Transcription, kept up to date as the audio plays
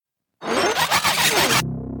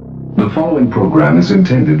following program is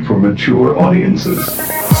intended for mature audiences.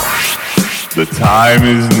 The time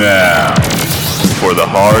is now for the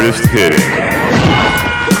hardest hitting,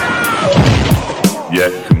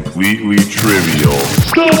 yet completely trivial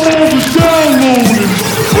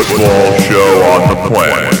football show on the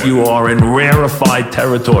planet. You are in rarefied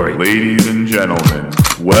territory. Ladies and gentlemen,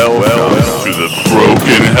 welcome to the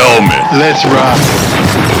Broken Helmet. Let's rock.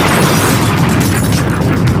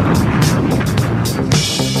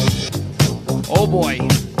 Oh boy.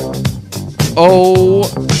 Oh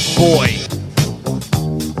boy.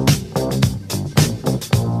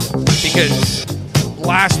 Because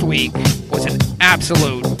last week was an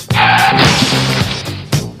absolute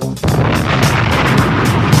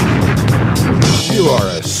You are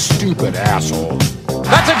a stupid asshole.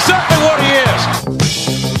 That's exactly what he is.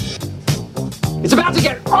 It's about to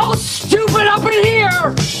get all stupid up in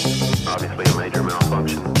here! Obviously a major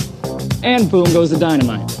malfunction. And boom goes the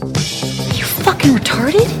dynamite. Are you fucking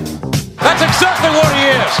retarded? That's exactly what he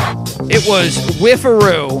is. It was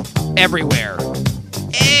whiffaroo everywhere.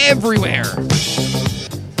 Everywhere.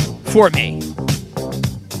 For me.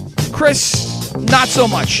 Chris, not so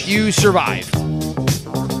much. You survived.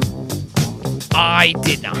 I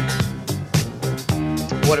did not.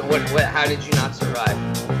 What, how did you not survive?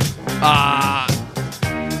 I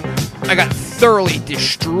got thoroughly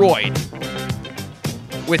destroyed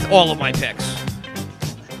with all of my picks.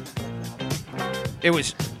 It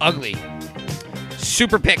was ugly.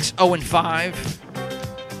 Super picks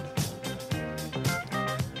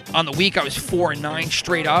 0-5. On the week, I was 4-9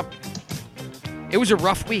 straight up. It was a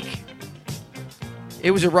rough week.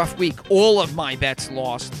 All of my bets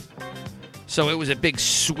lost. So it was a big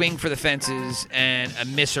swing for the fences and a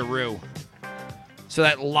miss-a-roo. So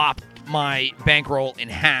that lopped my bankroll in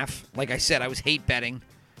half. Like I said, I was hate betting.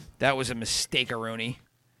 That was a mistake-a-rooney.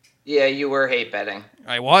 Yeah, you were hate betting.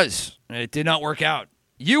 I was. It did not work out.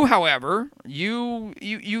 You, however, you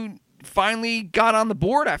finally got on the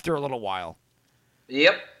board after a little while.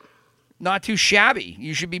 Yep. Not too shabby.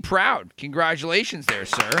 You should be proud. Congratulations there,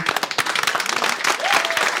 sir.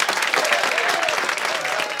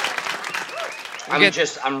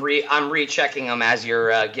 I'm rechecking them as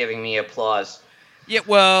you're giving me applause. Yeah,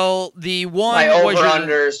 well, the one my was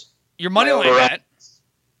over-unders. Your money line bet.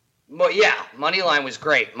 Well, yeah, money line was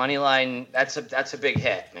great. Money line, that's a big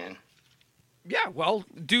hit, man. Yeah, well,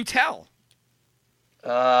 do tell.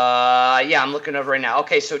 Yeah, I'm looking over right now.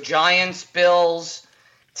 Okay, so Giants, Bills,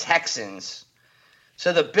 Texans.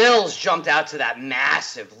 So the Bills jumped out to that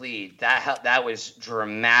massive lead. That was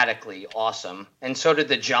dramatically awesome. And so did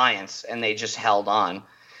the Giants, and they just held on.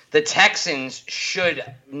 The Texans should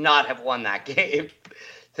not have won that game.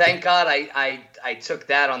 Thank God I took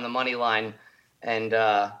that on the money line and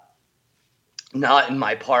not in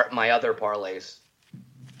my other parlays.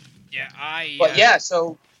 Yeah, But yeah,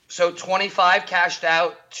 so 25 cashed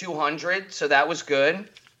out 200, so that was good.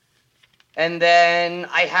 And then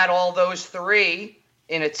I had all those three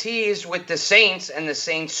in a tease with the Saints, and the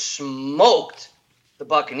Saints smoked the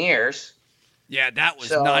Buccaneers. Yeah, that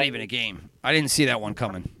was not even a game. I didn't see that one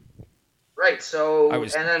coming. Right, so I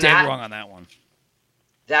was dead wrong on that one.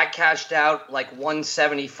 That cashed out like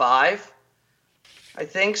 175, I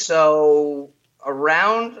think. So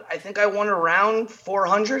I think I won around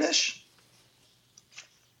 400-ish.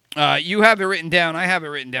 You have it written down. I have it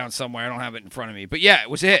written down somewhere. I don't have it in front of me. But yeah, it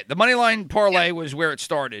was a hit. The moneyline parlay was where it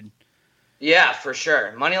started. Yeah, for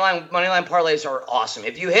sure. Moneyline parlays are awesome.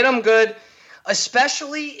 If you hit them good,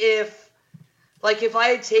 especially if I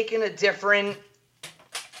had taken a different,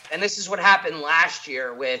 and this is what happened last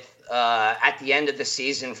year with at the end of the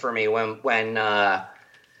season for me when the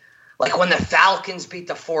Falcons beat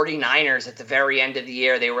the 49ers at the very end of the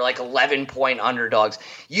year, they were like 11-point underdogs.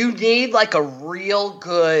 You need like a real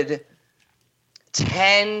good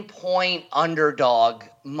 10-point underdog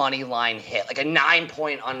money line hit, like a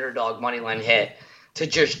 9-point underdog money line hit to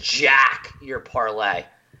just jack your parlay.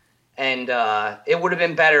 And it would have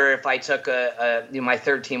been better if I took my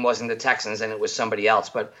third team wasn't the Texans and it was somebody else.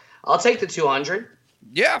 But I'll take the 200.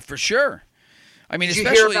 Yeah, for sure. I mean, Did you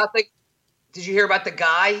hear about the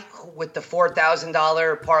guy with the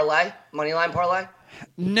 $4,000 parlay, money line parlay?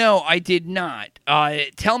 No, I did not.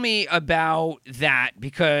 Tell me about that,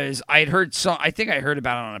 because I think I heard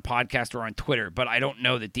about it on a podcast or on Twitter, but I don't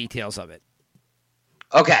know the details of it.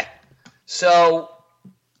 Okay. So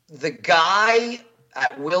the guy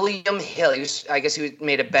at William Hill, I guess he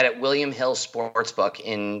made a bet at William Hill Sportsbook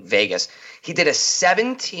in Vegas. He did a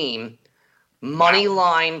 7-team money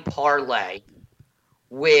line parlay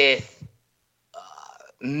with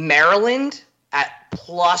Maryland at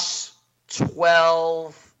plus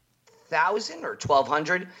 12,000 or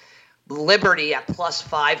 1,200, Liberty at plus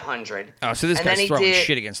 500. Oh, so this And guy's then he throwing did-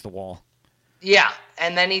 shit against the wall. Yeah,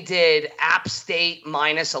 and then he did App State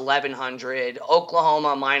minus 1,100,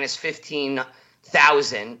 Oklahoma minus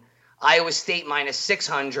 15,000, Iowa State minus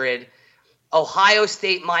 600, Ohio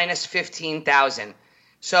State minus 15,000.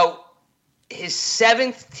 So his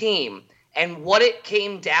 7th team, and what it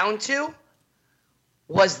came down to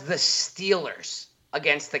was the Steelers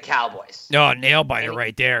against the Cowboys. Oh, nail biter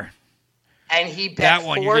right there. And he bet That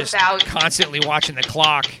one, you're just 4,000. constantly watching the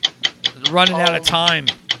clock, running out of time.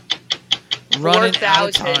 Running out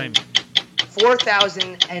of time.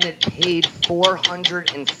 4,000, and it paid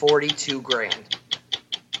 442 grand.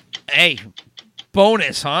 Hey,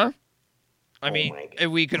 bonus, huh? I Oh mean, my God.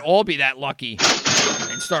 if we could all be that lucky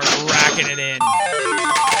and start racking it in.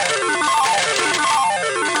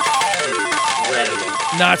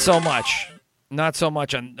 Not so much. Not so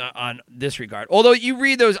much on this regard. Although you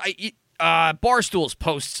read those, Barstool's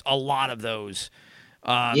posts a lot of those.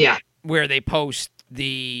 Yeah. Where they post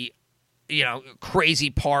the, crazy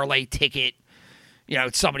parlay ticket.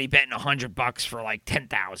 It's somebody betting $100 for like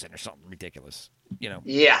 10,000 or something ridiculous.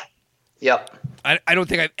 Yeah. Yep. I don't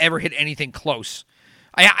think I've ever hit anything close.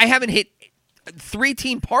 I haven't hit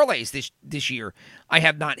 3-team parlays this year. I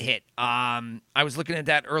have not hit. I was looking at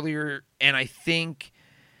that earlier, and I think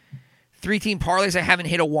 3-team parlays I haven't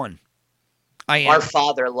hit a 1. Our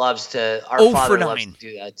father loves to. Our 0 father for loves 9. to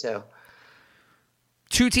do that too.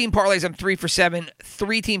 2-team parlays I'm 3 for 7.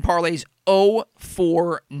 3-team parlays 0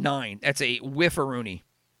 for 9. That's a whiffaroonie.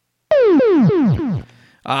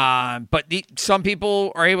 But some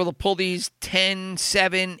people are able to pull these 10,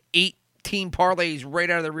 7, 8-team parlays right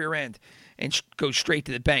out of the rear end and go straight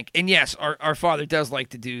to the bank. And yes, our father does like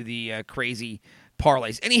to do the crazy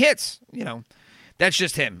parlays, and he hits. That's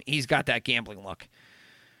just him. He's got that gambling luck.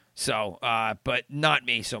 So, but not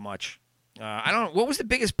me so much. I don't know. What was the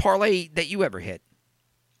biggest parlay that you ever hit?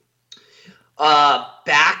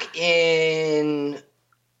 Back in,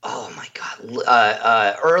 oh my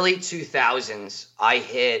God, early 2000s, I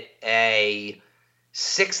hit a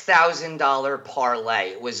 $6,000 parlay.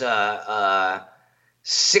 It was a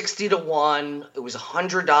 60 to 1. It was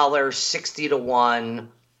 $100, 60 to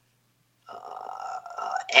 1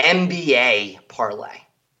 NBA parlay.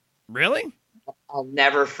 Really? I'll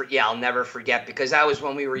never forget, because that was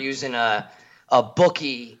when we were using a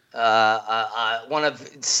bookie, one of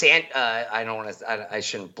I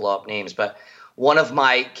shouldn't blow up names, but one of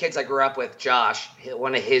my kids I grew up with, Josh,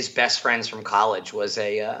 one of his best friends from college was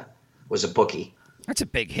a bookie. That's a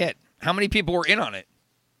big hit. How many people were in on it?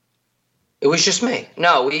 It was just me.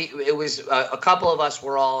 No, it was a couple of us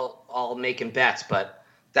were all making bets, but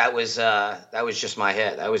that was just my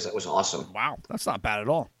hit. That was awesome. Wow, that's not bad at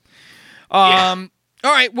all. Yeah.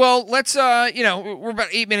 All right, well, let's we're about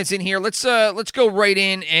 8 minutes in here. Let's go right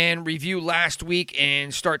in and review last week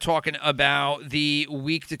and start talking about the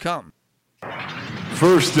week to come.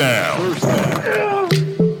 First down.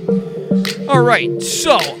 All right,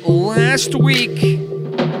 so last week,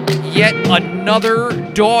 yet another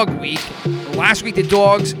dog week. Last week, the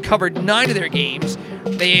dogs covered 9 of their games.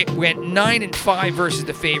 They went 9-5 versus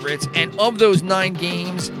the favorites, and of those 9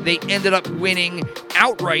 games, they ended up winning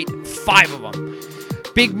outright 5 of them.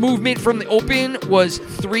 Big movement from the open was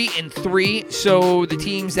 3-3, so the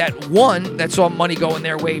teams that won, that saw money going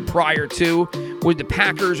their way prior to, were the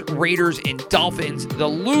Packers, Raiders, and Dolphins. The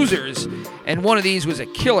losers, and one of these was a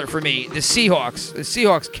killer for me, the Seahawks. The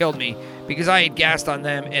Seahawks killed me because I had gassed on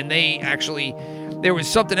them, and there was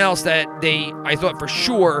something else that I thought for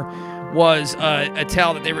sure was a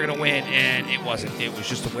tell that they were going to win, and it wasn't. It was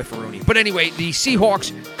just a whiffaroonie. But anyway, the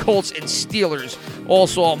Seahawks, Colts, and Steelers all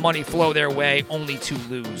saw money flow their way, only to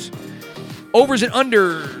lose. Overs and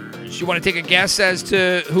unders. You want to take a guess as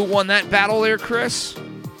to who won that battle there, Chris?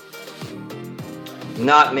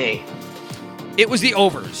 Not me. It was the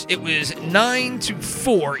overs. It was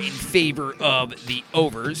 9-4 in favor of the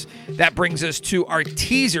overs. That brings us to our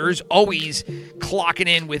teasers, always clocking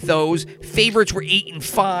in with those. Favorites were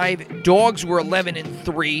 8-5. Dogs were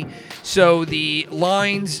 11-3. So the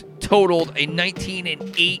lines totaled a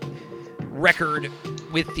 19-8 record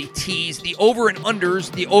with the tees. The over and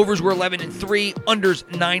unders, the overs were 11-3, unders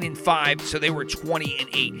 9-5, so they were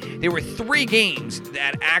 20-8. There were 3 games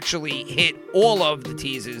that actually hit all of the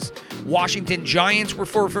teases. Washington Giants were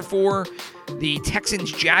 4 for 4, the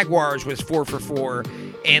Texans Jaguars was 4 for 4,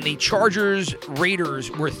 and the Chargers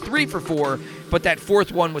Raiders were 3 for 4, but that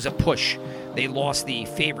 4th one was a push. They lost the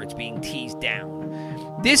favorites being teased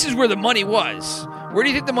down. This is where the money was. Where do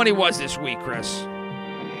you think the money was this week, Chris?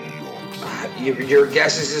 Your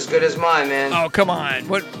guess is as good as mine, man. Oh, come on.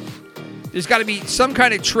 There's got to be some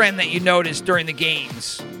kind of trend that you noticed during the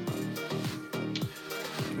games.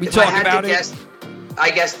 We If I talk had about to it. guess, I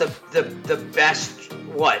guess the best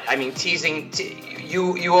what? I mean, teasing.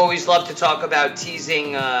 You always love to talk about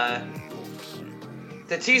teasing.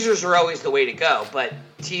 The teasers are always the way to go, but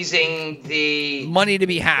teasing the Money to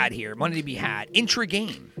be had here. Money to be had.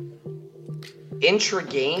 Intra-game.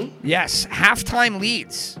 intra-game. Yes. Halftime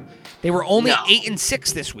leads. They were only No.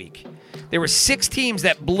 8-6 this week. There were 6 teams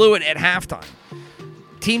that blew it at halftime.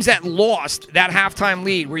 Teams that lost that halftime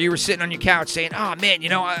lead where you were sitting on your couch saying, oh, man,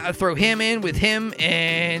 I throw him in with him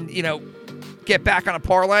and, get back on a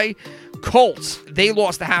parlay. Colts, they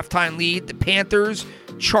lost the halftime lead. The Panthers,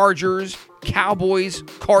 Chargers, Cowboys,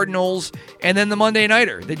 Cardinals, and then the Monday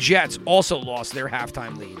Nighter, the Jets, also lost their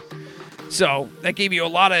halftime lead. So that gave you a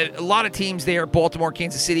lot of teams there: Baltimore,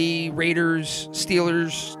 Kansas City, Raiders,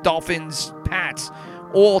 Steelers, Dolphins, Pats,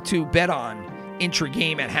 all to bet on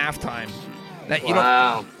intra-game at halftime. That you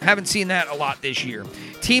haven't seen that a lot this year.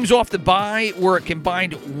 Teams off the bye were a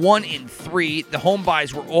combined 1-3. The home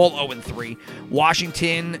byes were all 0-3.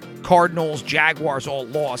 Washington, Cardinals, Jaguars all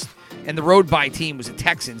lost. And the road bye team was the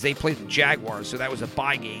Texans. They played the Jaguars, so that was a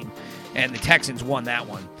bye game. And the Texans won that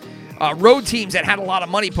one. Road teams that had a lot of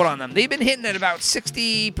money put on them, they've been hitting at about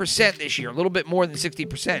 60% this year, a little bit more than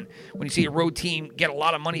 60%. When you see a road team get a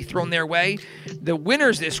lot of money thrown their way, the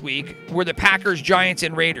winners this week were the Packers, Giants,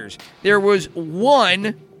 and Raiders. There was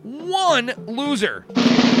one loser,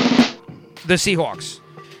 the Seahawks.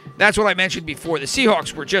 That's what I mentioned before. The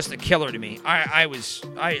Seahawks were just a killer to me. I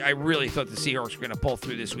really thought the Seahawks were going to pull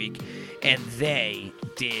through this week, and they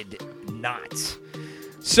did not.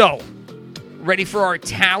 So, ready for our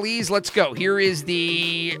tallies? Let's go. Here is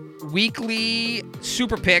the weekly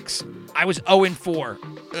super picks. I was 0-4.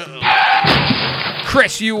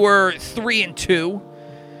 Chris, you were 3-2.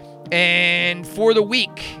 And for the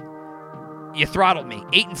week, you throttled me.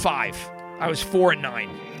 8-5. I was 4-9.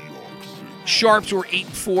 Sharps were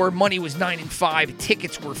 8-4. Money was 9-5.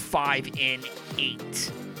 Tickets were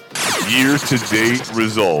 5-8. Year-to-date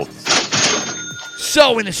results.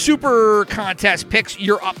 So in the super contest picks,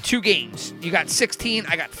 you're up 2 games. You got 16.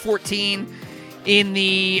 I got 14. In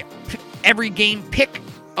the every game pick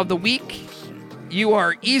of the week, you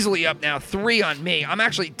are easily up now 3 on me. I'm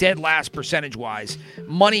actually dead last percentage-wise.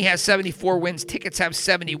 Money has 74 wins. Tickets have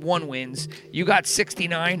 71 wins. You got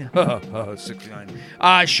 69. 69.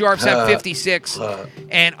 Sharps have 56.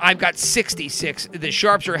 And I've got 66. The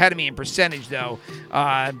Sharps are ahead of me in percentage, though,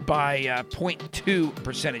 by 0.2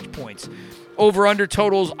 percentage points. Over-under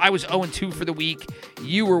totals, I was 0-2 for the week.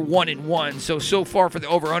 You were 1-1. So far for the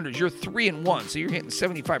over-unders, you're 3-1. So you're hitting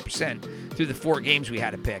 75% through the 4 games we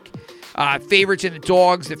had to pick. Favorites and the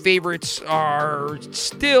dogs. The favorites are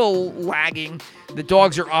still lagging. The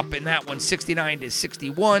dogs are up in that one,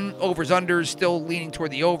 69-61. Overs, unders, still leaning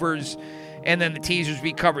toward the overs. And then the teasers,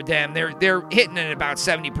 we covered them. They're hitting at about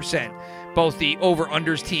 70%. Both the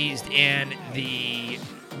over-unders teased and the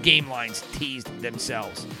game lines teased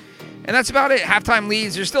themselves. And that's about it. Halftime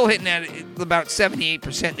leads, they're still hitting at about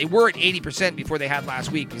 78%. They were at 80% before they had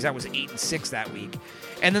last week because that was 8-6 that week.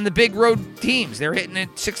 And then the big road teams, they're hitting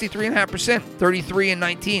at 63.5%,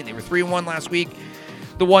 33-19. They were 3-1 last week.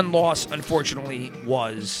 The one loss, unfortunately,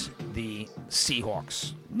 was the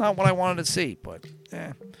Seahawks. Not what I wanted to see, but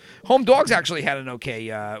Home dogs actually had an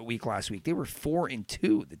okay week last week. They were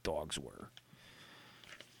 4-2, the dogs were.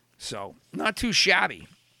 So, not too shabby.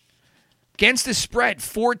 Against the spread,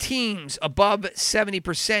 4 teams above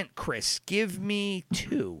 70%, Chris. Give me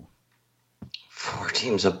 2. 4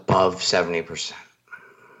 teams above 70%.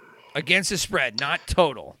 Against the spread, not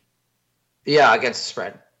total. Yeah, against the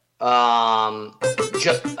spread.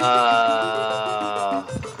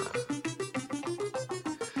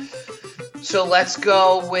 So let's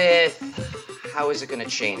go with, how is it going to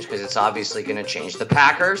change? Because it's obviously going to change. The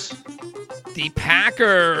Packers. The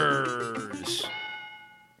Packers.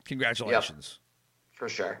 Congratulations. Yep, for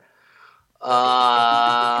sure.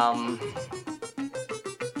 How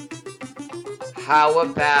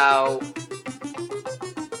about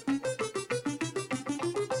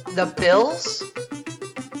the Bills?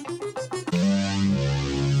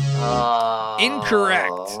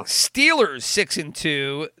 Incorrect. Steelers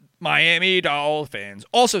 6-2. Miami Dolphins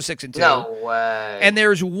also 6-2. No way. And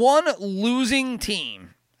there's one losing team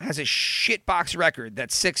has a shitbox record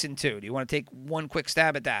that's 6-2. Do you want to take one quick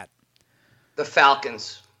stab at that? The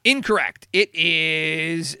Falcons. Incorrect. It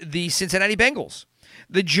is the Cincinnati Bengals.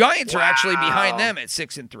 The Giants are actually behind them at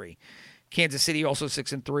 6-3. Kansas City also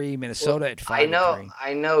 6-3. Minnesota at 5-3.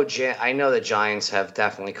 I know the Giants have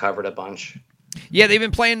definitely covered a bunch. Yeah, they've been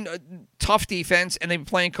playing tough defense, and they've been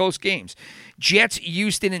playing close games. Jets,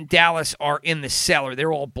 Houston, and Dallas are in the cellar.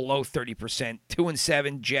 They're all below 30%.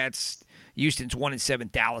 2-7 Jets. Houston's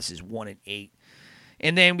 1-7. Dallas is 1-8.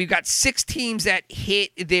 And then we've got 6 teams that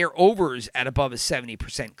hit their overs at above a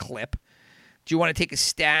 70% clip. Do you want to take a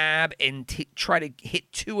stab and try to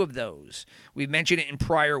hit 2 of those? We've mentioned it in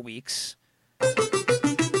prior weeks. The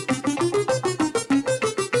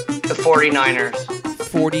 49ers.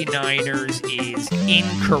 49ers is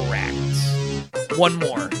incorrect. One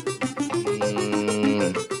more.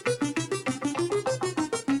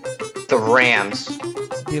 The Rams.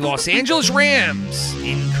 The Los Angeles Rams,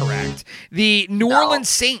 incorrect. The New Orleans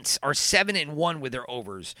Saints are 7-1 with their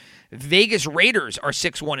overs. Vegas Raiders are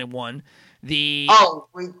 6-1-1.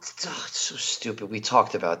 It's so stupid. We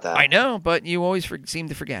talked about that. I know, but you always seem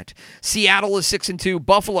to forget. Seattle is 6-2.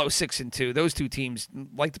 Buffalo 6-2. Those 2 teams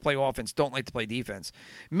like to play offense, don't like to play defense.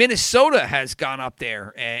 Minnesota has gone up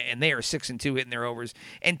there, and they are 6-2, hitting their overs.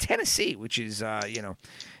 And Tennessee, which is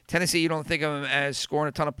Tennessee, you don't think of them as scoring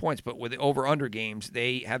a ton of points, but with the over-under games,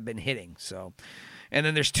 they have been hitting. So, and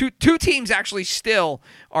then there's two teams actually still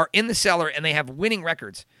are in the cellar, and they have winning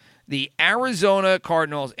records. The Arizona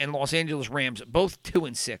Cardinals and Los Angeles Rams, both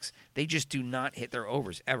 2-6. They just do not hit their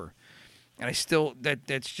overs ever. And I still,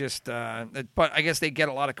 that's just, but I guess they get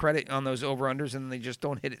a lot of credit on those over-unders, and they just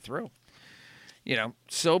don't hit it through.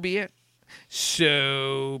 So be it.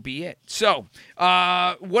 So be it. So,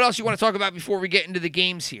 what else you want to talk about before we get into the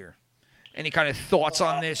games here? Any kind of thoughts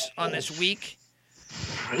on this week?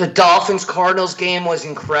 The Dolphins-Cardinals game was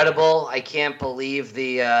incredible. I can't believe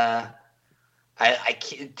dude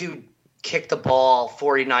kicked the ball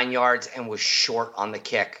 49 yards and was short on the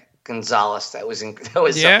kick. Gonzalez, that was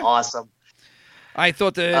awesome. I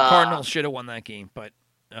thought the Cardinals should have won that game, but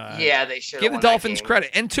they should give the Dolphins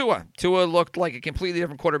credit. And Tua looked like a completely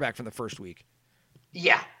different quarterback from the first week.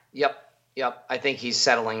 Yeah. Yep. I think he's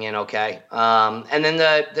settling in okay. And then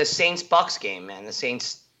the Saints-Bucks game, man. The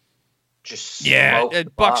Saints just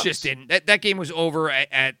Bucks just didn't. That game was over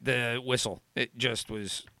at the whistle. It just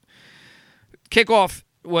was. Kickoff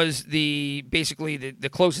was basically the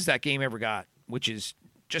closest that game ever got, which is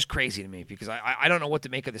just crazy to me because I don't know what to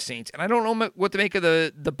make of the Saints, and I don't know what to make of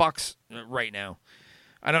the Bucks right now.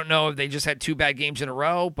 I don't know if they just had 2 bad games in a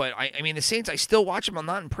row, but I mean the Saints, I still watch them. I'm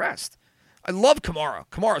not impressed. I love Kamara.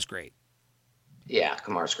 Kamara's great. Yeah,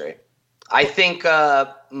 Kamara's great. I think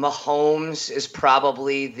Mahomes is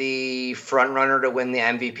probably the front runner to win the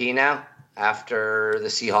MVP now after the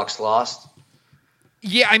Seahawks lost.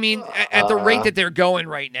 Yeah, I mean, at the rate that they're going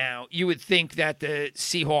right now, you would think that the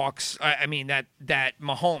Seahawks, that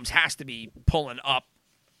Mahomes has to be pulling up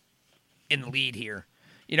in the lead here.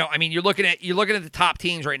 I mean, you're looking at the top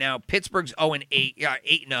teams right now. Pittsburgh's 0-8,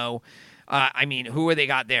 8-0. I mean, who are they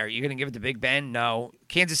got there? You're going to give it to Big Ben? No.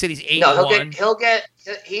 Kansas City's 8-1. No,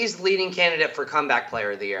 he's leading candidate for comeback player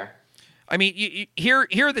of the year. I mean, here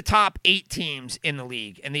are the top 8 teams in the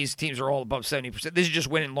league, and these teams are all above 70%. This is just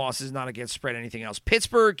winning losses, not against spread anything else.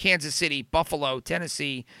 Pittsburgh, Kansas City, Buffalo,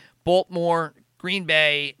 Tennessee, Baltimore, Green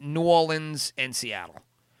Bay, New Orleans, and Seattle.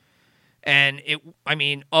 And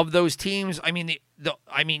of those teams,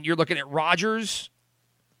 you're looking at Rodgers.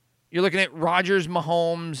 You're looking at Rodgers,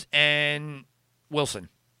 Mahomes, and Wilson,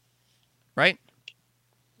 right?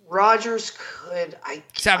 Rodgers could.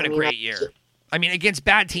 He's having a great year. I mean, against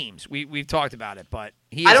bad teams, we've talked about it, but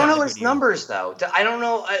I don't know his numbers though. I don't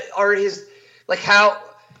know are his how.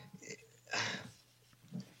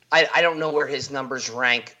 I don't know where his numbers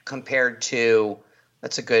rank compared to.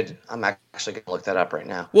 That's a good. I'm actually going to look that up right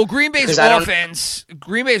now. Well, Green Bay's offense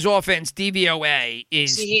DVOA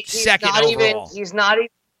is second overall. He's not even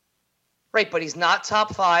right, but he's not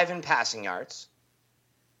top 5 in passing yards.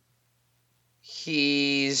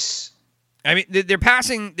 Their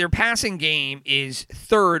passing game is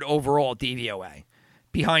 3rd overall DVOA,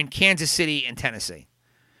 behind Kansas City and Tennessee.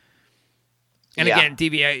 And again,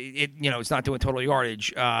 DVOA, it's not doing total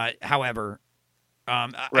yardage. However,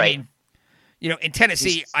 right. I mean, in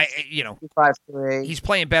Tennessee, he's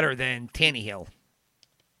playing better than Tannehill.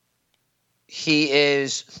 He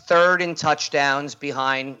is 3rd in touchdowns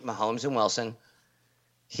behind Mahomes and Wilson.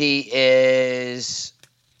 He is.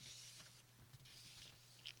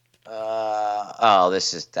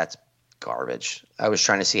 That's garbage. I was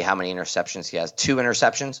trying to see how many interceptions he has. 2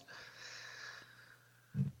 interceptions.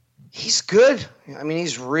 He's good. I mean,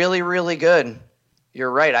 he's really, really good.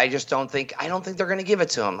 You're right. I don't think they're going to give it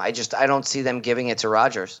to him. I don't see them giving it to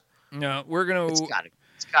Rodgers. No, we're going to.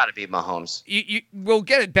 It's got to be Mahomes. We'll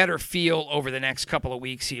get a better feel over the next couple of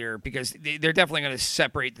weeks here because they're definitely going to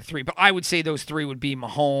separate the 3. But I would say those 3 would be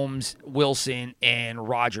Mahomes, Wilson, and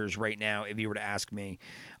Rodgers right now, if you were to ask me.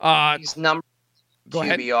 He's number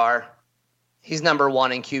QBR. Ahead. He's number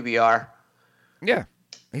 1 in QBR. Yeah,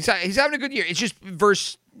 he's having a good year. It's just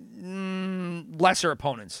versus lesser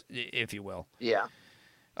opponents, if you will. Yeah.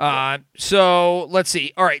 So let's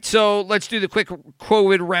see. All right, so let's do the quick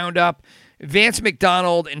COVID roundup. Vance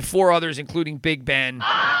McDonald and 4 others, including Big Ben.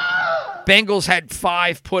 Bengals had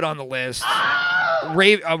 5 put on the list.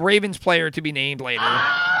 A Ravens player to be named later.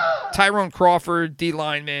 Tyrone Crawford, D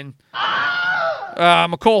lineman.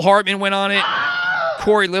 McCole Hartman went on it.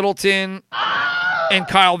 Corey Littleton and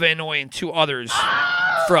Kyle Van Noy and 2 others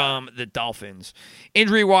from the Dolphins.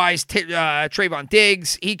 Injury-wise, Trayvon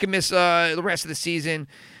Diggs, he can miss the rest of the season.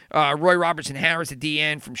 Roy Robertson Harris, the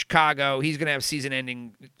DN from Chicago, he's going to have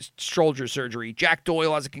season-ending shoulder surgery. Jack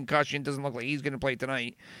Doyle has a concussion. Doesn't look like he's going to play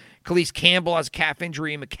tonight. Khalees Campbell has a calf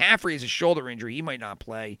injury. McCaffrey has a shoulder injury. He might not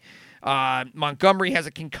play. Montgomery has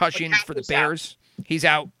a concussion for the Bears. Out. He's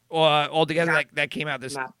out altogether. That came out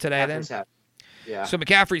today then? Out. Yeah. So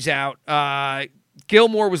McCaffrey's out.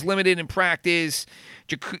 Gilmore was limited in practice.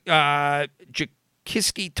 Jaquiski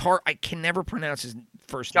Tart, I can never pronounce his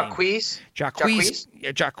first name. Jaquiz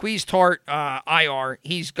Tart, IR.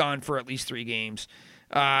 He's gone for at least 3 games.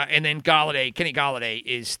 And then Kenny Galladay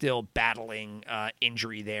is still battling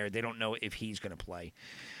injury there. They don't know if he's going to play.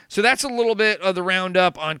 So that's a little bit of the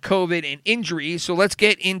roundup on COVID and injuries. So let's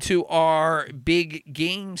get into our big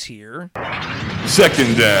games here.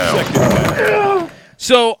 Second down.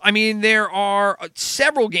 So, I mean, there are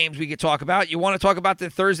several games we could talk about. You want to talk about the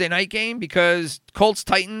Thursday night game because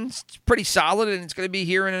Colts-Titans is pretty solid, and it's going to be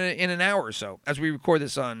here in an hour or so as we record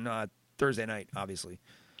this on Thursday night, obviously.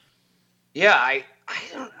 Yeah,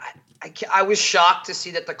 I was shocked to see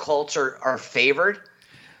that the Colts are favored.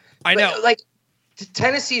 I know. Like,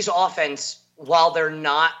 Tennessee's offense, while they're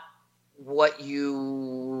not what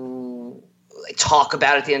you talk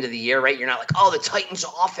about at the end of the year, right? You're not like, oh, the Titans'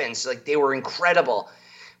 offense, like they were incredible.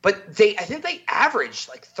 But I think they averaged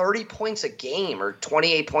like 30 points a game or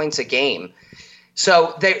 28 points a game.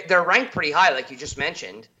 So they're ranked pretty high, like you just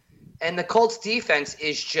mentioned. And the Colts' defense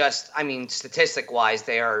is just, I mean, statistic-wise,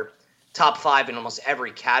 they are top 5 in almost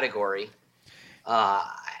every category. I'm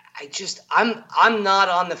not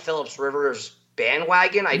on the Phillips Rivers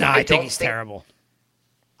bandwagon. I think he's terrible.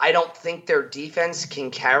 I don't think their defense can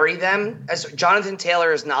carry them. As Jonathan Taylor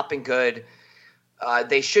has not been good.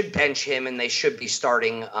 They should bench him, and they should be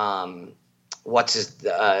starting Jordan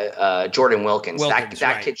Wilkins.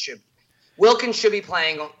 That kid should. Wilkins should be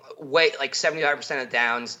playing like 75% of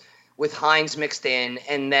downs with Hines mixed in,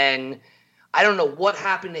 and then I don't know what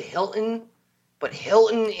happened to Hilton, but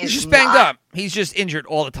Hilton is he's just banged up. He's just injured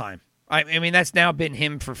all the time. I mean, that's now been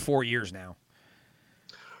him for 4 years now.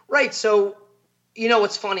 Right. So, you know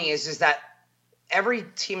what's funny is that every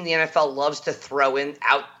team in the NFL loves to throw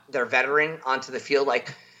out their veteran onto the field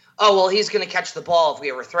like, oh, well, he's going to catch the ball if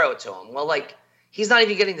we ever throw it to him. Well, like, he's not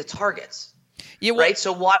even getting the targets. Yeah, well, right?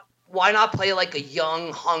 So why not play like a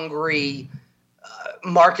young, hungry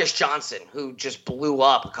Marcus Johnson who just blew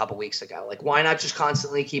up a couple weeks ago? Like, why not just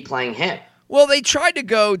constantly keep playing him? Well, they tried to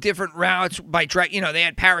go different routes by they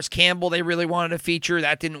had Paris Campbell they really wanted to feature.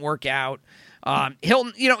 That didn't work out.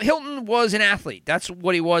 Hilton was an athlete. That's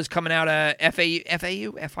what he was coming out of FAU.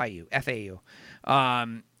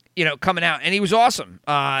 Coming out, and he was awesome.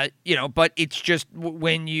 But it's just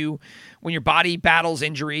when your body battles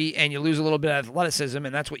injury and you lose a little bit of athleticism,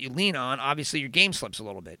 and that's what you lean on. Obviously, your game slips a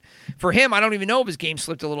little bit. For him, I don't even know if his game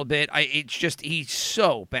slipped a little bit. It's just he's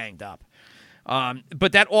so banged up.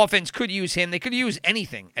 But that offense could use him. They could use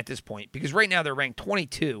anything at this point because right now they're ranked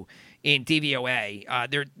 22 in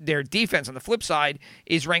DVOA. Their defense on the flip side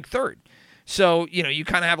is ranked 3rd. So, you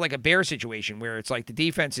kind of have like a Bear situation where it's like the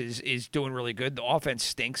defense is doing really good. The offense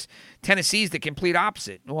stinks. Tennessee's the complete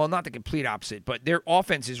opposite. Well, not the complete opposite, but their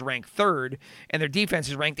offense is ranked 3rd and their defense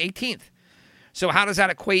is ranked 18th. So how does that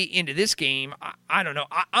equate into this game? I don't know.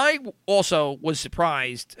 I also was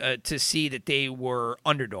surprised to see that they were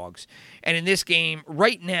underdogs. And in this game,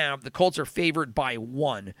 right now, the Colts are favored by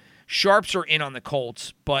 1. Sharps are in on the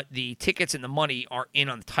Colts, but the tickets and the money are in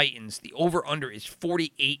on the Titans. The over-under is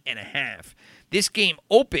 48.5. This game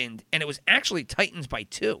opened, and it was actually Titans by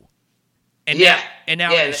 2. And now it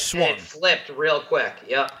has swung. And it flipped real quick,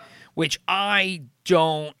 yep. Which I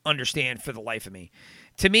don't understand for the life of me.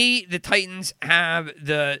 To me, the Titans have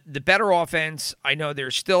the better offense. I know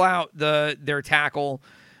they're still out their tackle.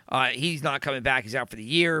 He's not coming back. He's out for the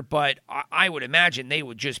year. But I would imagine they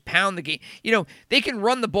would just pound the game. They can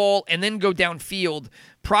run the ball and then go downfield,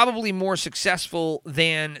 probably more successful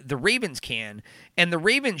than the Ravens can. And the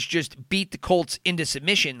Ravens just beat the Colts into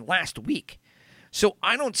submission last week. So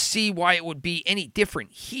I don't see why it would be any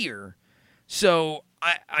different here. So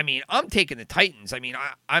I mean, I'm taking the Titans. I mean,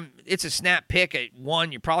 it's a snap pick at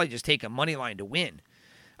 1. You probably just take a money line to win.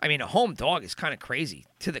 I mean, a home dog is kind of crazy.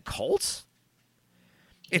 To the Colts?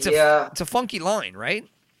 It's a funky line, right?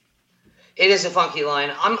 It is a funky line.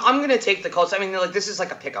 I'm going to take the Colts. I mean, like, this is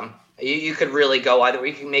like a pick 'em. You could really go either way.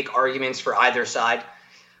 You can make arguments for either side.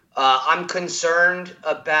 I'm concerned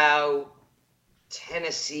about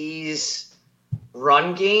Tennessee's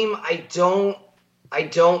run game. I don't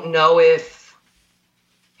know if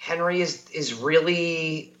Henry is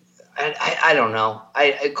really. I don't know.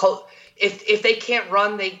 If they can't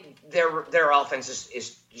run, their offense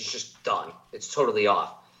is just done. It's totally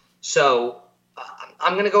off. So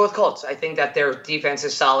I'm going to go with Colts. I think that their defense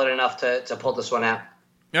is solid enough to pull this one out.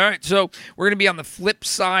 All right, so we're going to be on the flip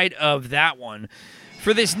side of that one.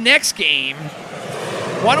 For this next game,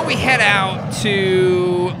 why don't we head out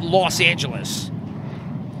to Los Angeles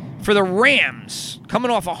for the Rams, coming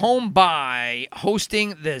off a home bye,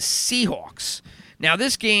 hosting the Seahawks. Now,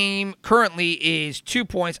 this game currently is 2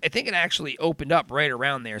 points. I think it actually opened up right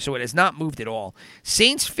around there, so it has not moved at all.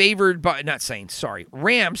 Rams favored by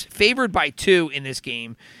 2 in this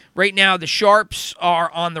game. Right now, the Sharps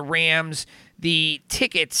are on the Rams. The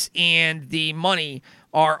tickets and the money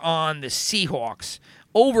are on the Seahawks.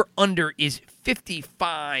 Over-under is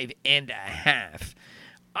 55.5.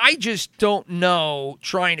 I just don't know,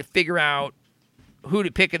 trying to figure out who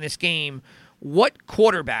to pick in this game, what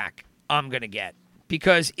quarterback I'm going to get.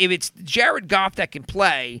 Because if it's Jared Goff that can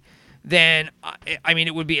play, then, I mean,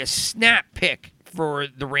 it would be a snap pick for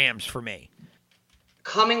the Rams for me.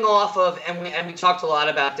 Coming off of, and we talked a lot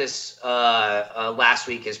about this last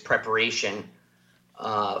week, is preparation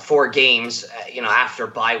for games, after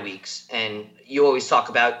bye weeks. And you always talk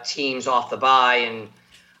about teams off the bye, and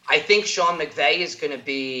I think Sean McVay is going to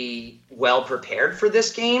be well prepared for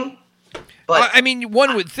this game. But I mean,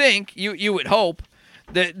 one would think, you would hope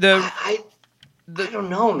that I don't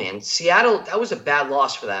know, man. Seattle, that was a bad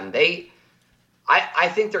loss for them.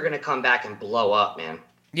 I think they're going to come back and blow up, man.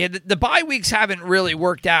 Yeah, the bye weeks haven't really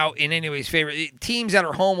worked out in anybody's favor. Teams that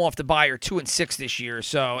are home off the bye are 2-6 this year,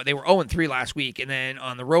 so they were 0-3 last week, and then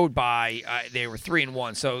on the road bye they were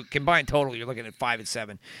 3-1. So combined total, you're looking at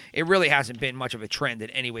 5-7. It really hasn't been much of a trend in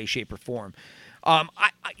any way, shape, or form. I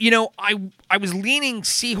was leaning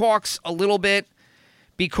Seahawks a little bit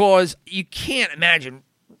because you can't imagine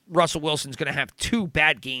Russell Wilson's going to have 2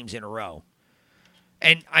 bad games in a row,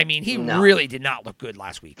 and I mean he really did not look good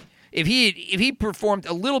last week. If he performed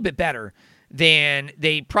a little bit better, then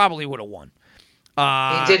they probably would have won.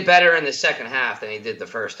 He did better in the second half than he did the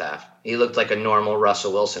first half. He looked like a normal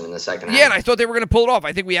Russell Wilson in the second half. Yeah, and I thought they were going to pull it off.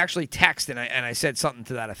 I think we actually texted, and I said something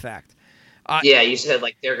to that effect. Yeah, you said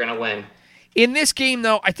like they're going to win. In this game,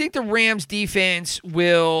 though, I think the Rams' defense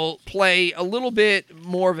will play a little bit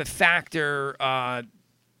more of a factor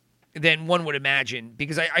than one would imagine,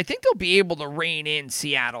 because I think they'll be able to rein in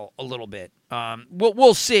Seattle a little bit.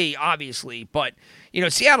 We'll see, obviously, but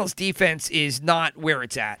Seattle's defense is not where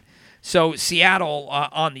it's at. So Seattle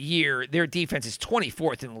on the year, their defense is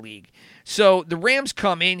 24th in the league. So the Rams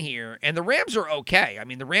come in here, and the Rams are okay. I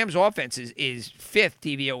mean, the Rams' offense is 5th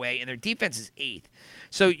DVOA, and their defense is 8th.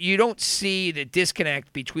 So you don't see the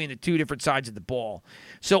disconnect between the two different sides of the ball.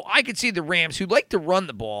 So I could see the Rams, who like to run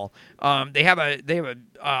the ball, they have a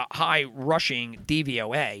high rushing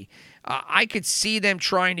DVOA. I could see them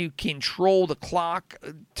trying to control the clock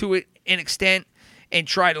to an extent and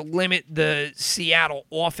try to limit the Seattle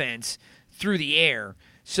offense through the air.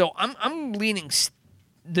 So I'm leaning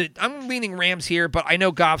Rams here, but I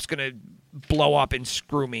know Goff's going to blow up and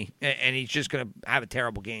screw me, and he's just going to have a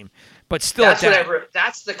terrible game. But still,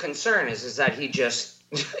 that's the concern is that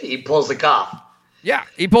he pulls the Goff. Yeah,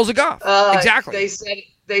 he pulls a Goff. Exactly.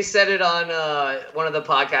 They said it on one of the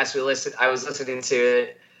podcasts I was listening to.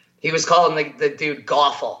 He was calling the dude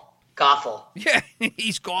Goffle. Yeah,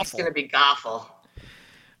 he's Goffle. He's going to be Goffle.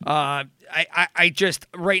 I just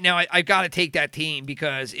right now I got to take that team,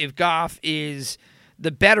 because if Goff is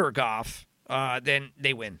the better Goff, then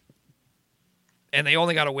they win, and they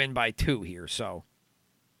only got to win by 2 here. So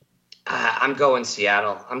I'm going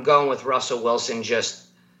Seattle. I'm going with Russell Wilson.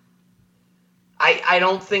 I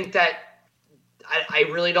don't think that I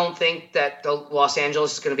really don't think that the Los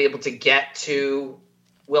Angeles is going to be able to get to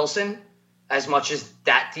Wilson as much as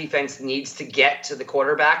that defense needs to get to the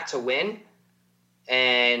quarterback to win.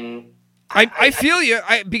 And I feel you,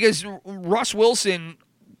 because Russ Wilson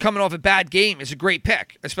coming off a bad game is a great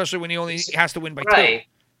pick, especially when he only has to win by 2.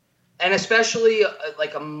 And especially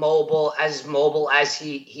like mobile as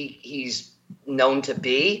he's known to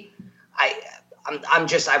be.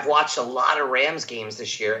 I've watched a lot of Rams games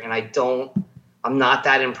this year, and I'm not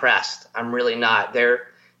that impressed. I'm really not.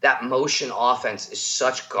 That motion offense is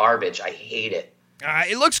such garbage. I hate it.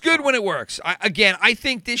 It looks good when it works. I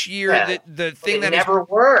think this year the thing that never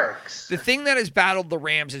works. The thing that has battled the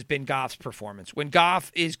Rams has been Goff's performance. When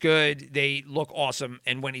Goff is good, they look awesome,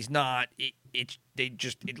 and when he's not, it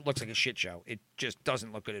looks like a shit show. It just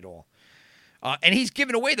doesn't look good at all. And he's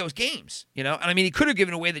given away those games, And I mean, he could have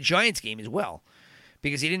given away the Giants game as well,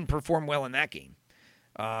 because he didn't perform well in that game.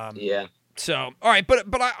 Yeah. So, all right, but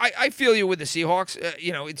I feel you with the Seahawks.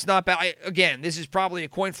 It's not bad. Again, this is probably a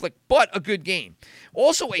coin flip, but a good game.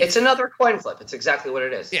 Also, it's another coin flip. It's exactly what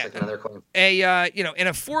it is. Yeah, it's like another coin flip. In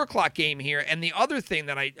a 4:00 game here, and the other thing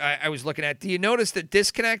that I was looking at, do you notice the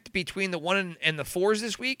disconnect between the 1 and the 4s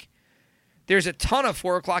this week? There's a ton of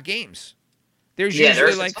 4:00 games. There's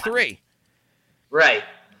usually like 3. Right,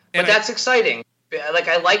 but that's exciting. Like,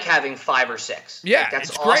 I like having 5 or 6. Yeah, like, that's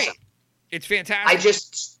it's awesome. Great. It's fantastic.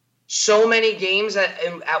 So many games at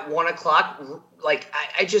 1:00. Like,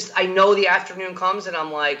 I know the afternoon comes and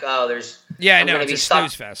I'm like, oh, there's. Yeah, I know, it's a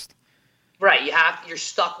snooze fest. Right, you're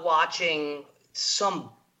stuck watching some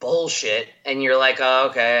bullshit, and you're like, oh,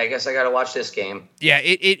 okay, I guess I got to watch this game. Yeah,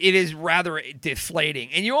 it is rather deflating,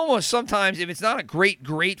 and you almost sometimes, if it's not a great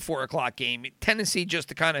 4:00 game, tendency just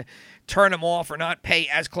to kind of turn them off or not pay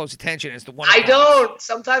as close attention as the one. I don't.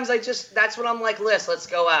 Sometimes that's when I'm like, let's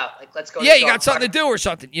go out. Like, let's go. Yeah, you got something to do or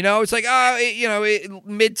something. It's like,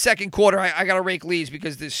 mid-second quarter, I got to rake leaves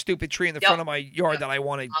because this stupid tree in the front of my yard that I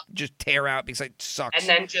want to just tear out because it sucks. And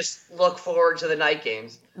then just look forward to the night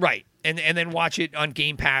games. Right. And then watch it on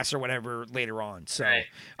Game Pass or whatever later on. So right.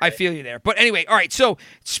 I feel you there. But anyway, all right. So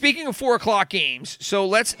speaking of 4:00 games, so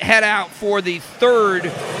let's head out for the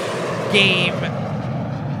third game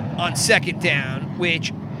on second down,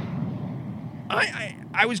 which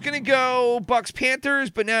I was going to go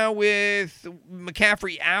Bucks-Panthers, but now with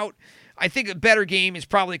McCaffrey out, I think a better game is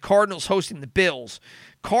probably Cardinals hosting the Bills.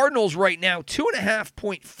 Cardinals right now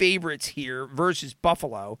 2.5-point favorites here versus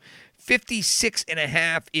Buffalo.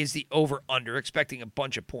 56.5 is the over-under, expecting a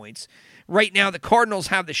bunch of points. Right now, the Cardinals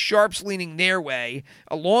have the sharps leaning their way,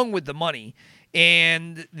 along with the money,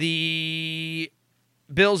 and the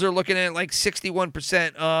Bills are looking at like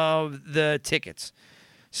 61% of the tickets.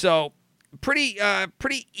 So pretty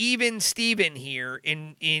even Steven here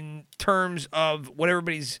in terms of what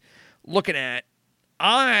everybody's looking at.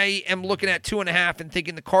 I am looking at 2.5 and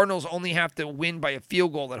thinking the Cardinals only have to win by a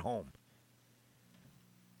field goal at home.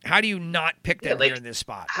 How do you not pick them here in this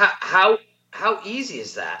spot? How easy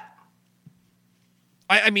is that?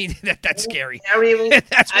 I mean, that's scary.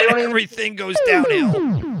 That's when everything goes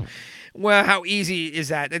downhill. Well, how easy is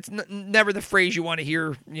that? It's never the phrase you want to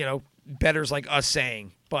hear, bettors like us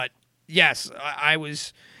saying. But, yes, I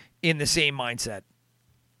was in the same mindset.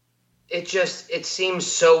 It seems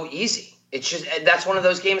so easy. It's just, that's one of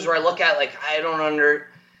those games where I look at, like, I don't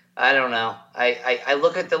know. I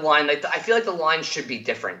look at the line. I feel like the line should be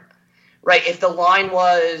different, right? If the line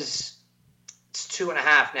was, it's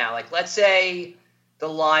 2.5 now. Like, let's say the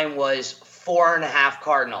line was 4.5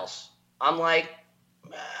 Cardinals. I'm like,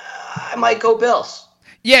 I might go Bills.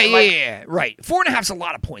 Yeah. Right. 4.5's a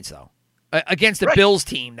lot of points though, against the Bills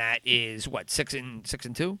team that is what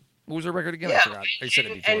 6-2. What was their record again? Yeah, I forgot. I said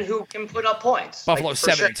it before. And who can put up points? Buffalo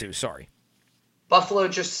 7-2. Sorry. Buffalo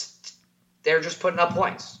they're just putting up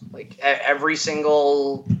points. Like every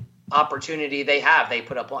single opportunity they have, they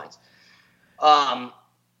put up points.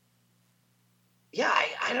 Yeah,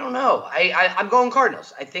 I don't know. I'm going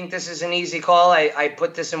Cardinals. I think this is an easy call. I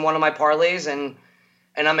put this in one of my parlays, and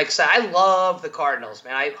I'm excited. I love the Cardinals,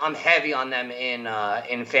 man. I'm heavy on them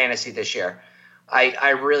in fantasy this year. I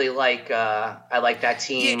really like that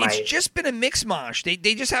team. Yeah, it's just been a mix mosh. They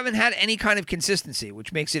just haven't had any kind of consistency,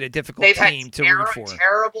 which makes it a difficult team to root for.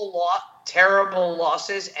 Terrible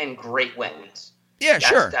losses and great wins. Yeah,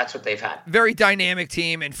 sure. That's what they've had. Very dynamic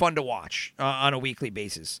team and fun to watch on a weekly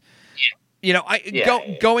basis.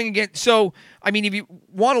 Going against. So, I mean, if you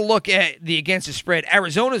want to look at the against the spread,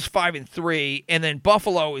 Arizona's 5-3, and then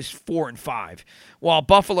Buffalo is 4-5, while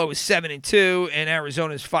Buffalo is 7-2, and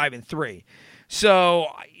Arizona's 5-3. So,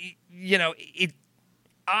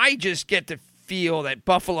 I just get the feel that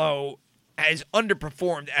Buffalo has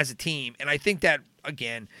underperformed as a team, and I think that,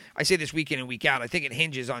 again, I say this week in and week out, I think it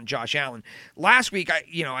hinges on Josh Allen. Last week, I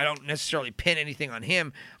don't necessarily pin anything on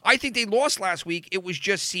him. I think they lost last week. It was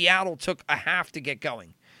just Seattle took a half to get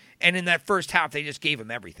going, and in that first half, they just gave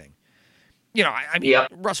him everything.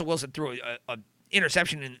 Russell Wilson threw a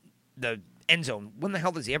interception in the end zone. When the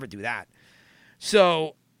hell does he ever do that?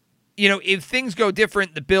 So, if things go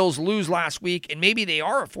different, the Bills lose last week, and maybe they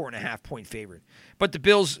are a 4.5-point favorite. But the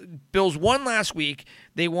Bills won last week.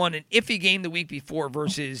 They won an iffy game the week before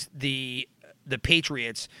versus the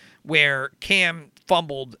Patriots, where Cam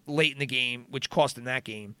fumbled late in the game, which cost them that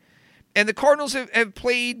game. And the Cardinals have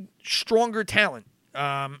played stronger talent.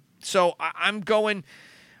 So I'm going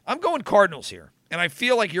Cardinals here, and I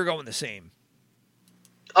feel like you're going the same.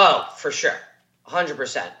 Oh, for sure,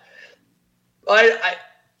 100%. I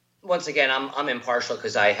once again, I'm impartial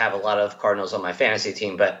because I have a lot of Cardinals on my fantasy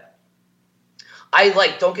team, but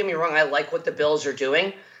don't get me wrong, I like what the Bills are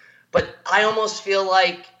doing, but I almost feel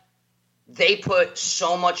like they put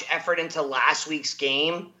so much effort into last week's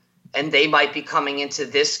game, and they might be coming into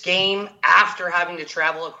this game after having to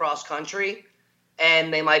travel across country,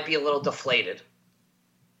 and they might be a little deflated.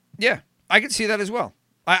 Yeah, I can see that as well.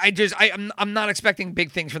 I'm not expecting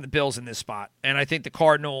big things from the Bills in this spot, and I think the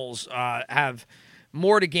Cardinals have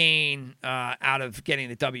more to gain out of getting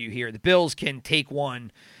the W here. The Bills can take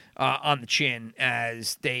one on the chin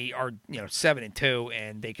as they are 7-2,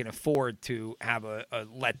 and they can afford to have a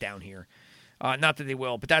letdown here. Not that they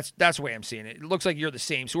will, but that's the way I'm seeing it. It looks like you're the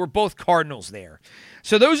same. So we're both Cardinals there.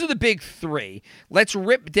 So those are the big three. Let's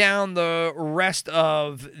rip down the rest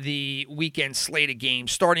of the weekend slate of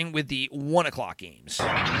games, starting with the 1 o'clock games.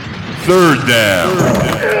 Third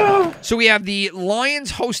down. So we have the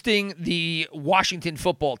Lions hosting the Washington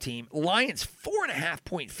football team. Lions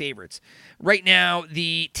 4.5-point favorites. Right now,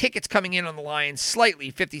 the tickets coming in on the Lions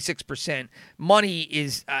slightly, 56%. Money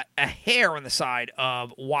is a hair on the side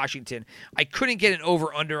of Washington. I couldn't get an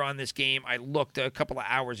over-under on this game. I looked a couple of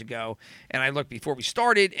hours ago, and I looked before we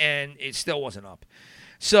started, and it still wasn't up.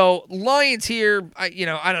 So Lions here, I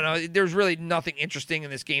don't know. There's really nothing interesting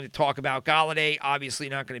in this game to talk about. Galladay obviously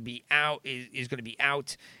not going to be out. Is going to be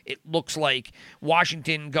out. It looks like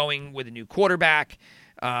Washington going with a new quarterback.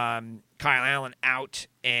 Kyle Allen out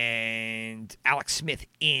and Alex Smith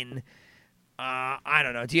in. I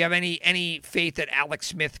don't know. Do you have any faith that Alex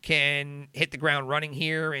Smith can hit the ground running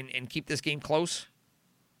here and keep this game close?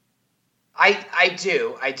 I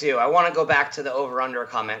do. I want to go back to the over-under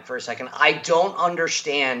comment for a second. I don't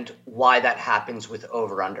understand why that happens with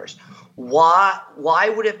over-unders. Why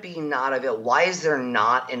would it be not available? Why is there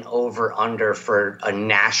not an over-under for a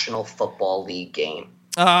National Football League game?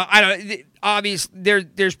 I don't. Obviously,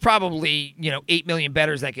 there's probably 8 million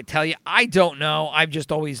bettors that could tell you. I don't know. I've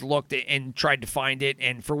just always looked and tried to find it,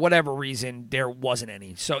 and for whatever reason, there wasn't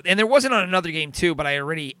any. So, and there wasn't on another game too, but I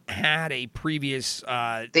already had a previous.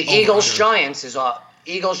 The Eagles Giants is off.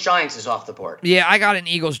 Eagles Giants is off the board. Yeah, I got an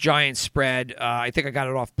Eagles Giants spread. I think I got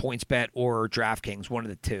it off PointsBet or DraftKings, one of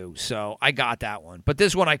the two. So I got that one, but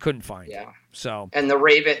this one I couldn't find. Yeah. So and the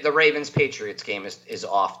Ravens Patriots game is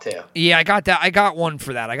off too. Yeah, I got that. I got one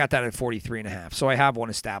for that. I got that at 43.5. So I have one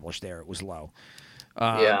established there. It was low.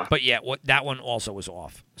 Yeah. But yeah, that one also was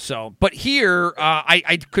off. So, but here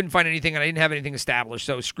I couldn't find anything, and I didn't have anything established.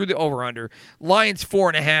 So screw the over/under. Lions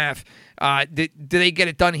 4.5. Do they get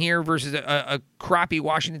it done here versus a crappy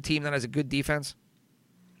Washington team that has a good defense?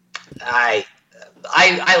 I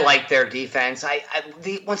like their defense.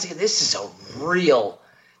 Once again, this is a real.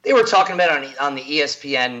 They were talking about it on the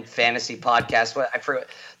ESPN fantasy podcast. I forgot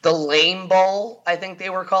the Lame Bowl. I think they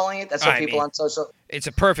were calling it. That's what people on social. It's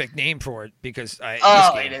a perfect name for it because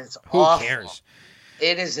it is. Who awful. Cares?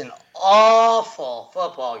 It is an awful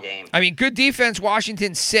football game. I mean, good defense.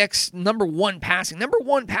 Washington 6, number one passing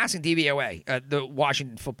DVOA. The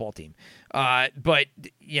Washington football team. But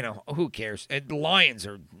who cares? The Lions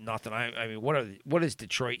are nothing. I mean, what is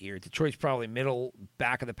Detroit here? Detroit's probably middle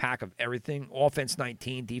back of the pack of everything. Offense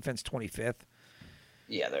 19, defense 25th.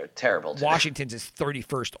 Yeah, they're terrible. Washington's is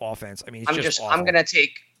 31st offense. I mean, it's just awful. I'm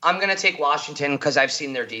gonna take Washington because I've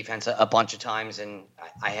seen their defense a bunch of times, and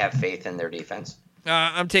I have faith in their defense.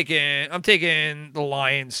 I'm taking the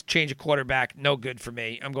Lions. Change of quarterback, no good for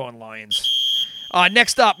me. I'm going Lions.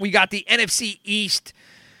 Next up, we got the NFC East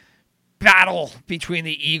battle between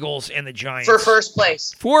the Eagles and the Giants. For first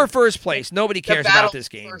place. Nobody cares about this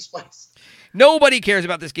game. First place. Nobody cares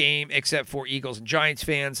about this game except for Eagles and Giants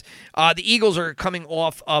fans. The Eagles are coming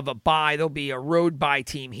off of a bye. They'll be a road bye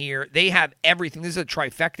team here. They have everything. This is a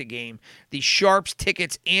trifecta game. The sharps,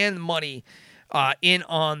 tickets, and money in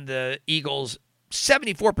on the Eagles.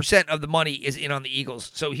 74% of the money is in on the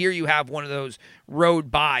Eagles. So here you have one of those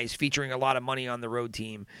road buys featuring a lot of money on the road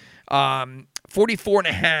team.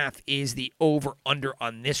 44.5 is the over-under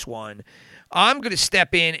on this one. I'm going to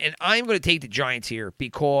step in, and I'm going to take the Giants here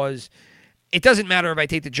because it doesn't matter if I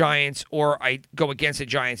take the Giants or I go against the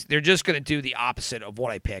Giants. They're just going to do the opposite of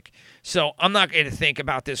what I pick. So I'm not going to think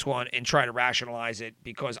about this one and try to rationalize it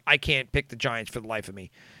because I can't pick the Giants for the life of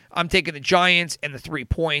me. I'm taking the Giants and the 3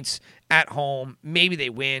 points at home. Maybe they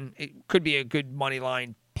win. It could be a good money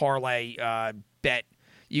line parlay bet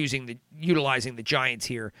utilizing the Giants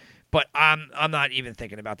here. But I'm not even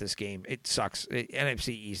thinking about this game. It sucks. NFC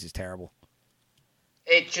East is terrible.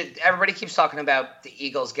 Everybody keeps talking about the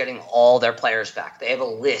Eagles getting all their players back. They have a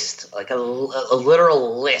list, like a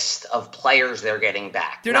literal list of players they're getting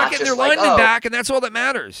back. They're not getting their linemen back, and that's all that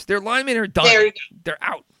matters. Their linemen are done. They're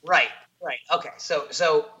out. Right. Okay.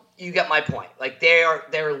 So you get my point. Like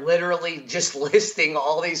they're literally just listing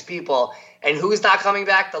all these people, and who's not coming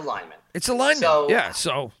back? The linemen. It's a lineman.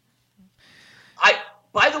 So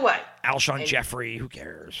by the way, Alshon Jeffrey, who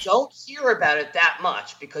cares? Don't hear about it that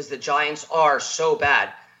much because the Giants are so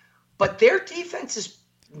bad, but their defense is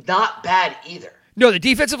not bad either. No, the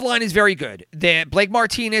defensive line is very good. Blake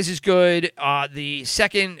Martinez is good. The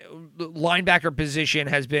second linebacker position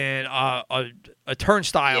has been a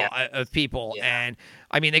turnstile of people, and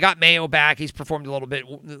I mean they got Mayo back. He's performed a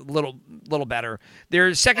little better.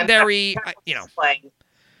 Their secondary,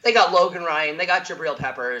 They got Logan Ryan. They got Jabril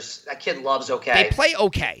Peppers. That kid loves okay. They play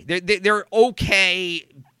okay. They're okay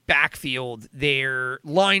backfield. Their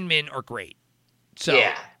linemen are great. So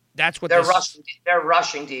that's what their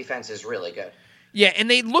rushing defense is really good. Yeah, and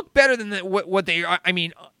they look better than what they are. I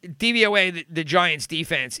mean, DVOA, the Giants'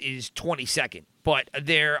 defense is 22nd, but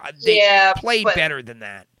they play better than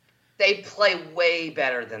that. They play way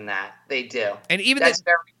better than that. They do. And even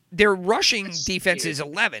their rushing defense is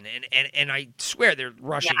 11, and I swear their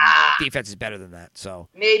rushing defense is better than that. So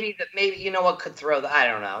maybe you know what could throw that. I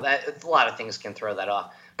don't know. That a lot of things can throw that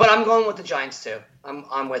off. But I'm going with the Giants too.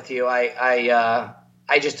 I'm with you. I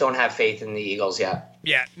just don't have faith in the Eagles yet.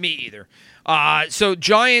 Yeah, me either. So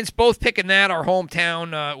Giants both picking that, our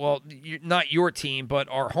hometown. Well, not your team, but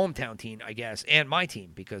our hometown team, I guess, and my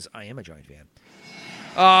team because I am a Giant fan.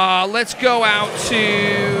 Let's go out to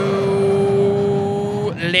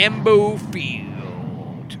Lambeau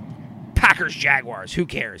Field. Packers-Jaguars. Who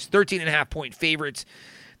cares? 13.5-point favorites.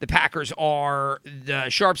 The Packers are. The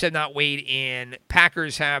Sharps have not weighed in.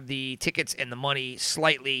 Packers have the tickets and the money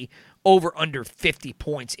slightly over under 50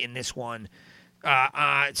 points in this one.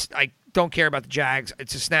 I don't care about the Jags.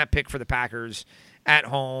 It's a snap pick for the Packers at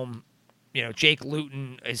home. Jake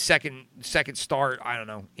Luton, his second start. I don't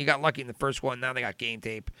know. He got lucky in the first one. Now they got game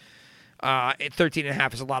tape. At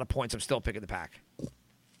 13.5 is a lot of points. I'm still picking the Pack.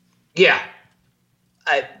 Yeah.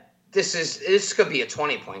 This could be a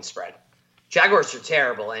 20-point spread. Jaguars are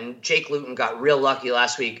terrible, and Jake Luton got real lucky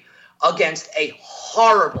last week against a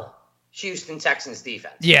horrible Houston Texans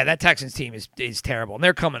defense. Yeah, that Texans team is terrible, and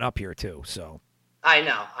they're coming up here too. So I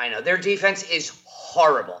know. Their defense is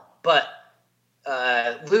horrible, but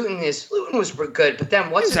Luton was good. But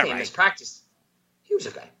then what's his name mispracticed? He was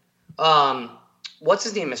okay. What's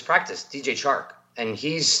his name mispracticed? DJ Chark, and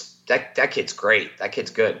that kid's great. That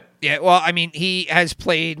kid's good. Yeah, well, I mean, he has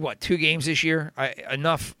played 2 games this year.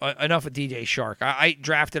 Enough with DJ Chark. I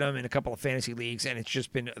drafted him in a couple of fantasy leagues, and it's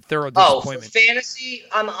just been a thorough disappointment. Oh, for fantasy,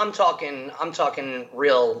 I'm talking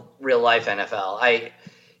real life NFL.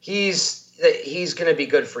 He's going to be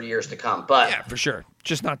good for years to come. But yeah, for sure,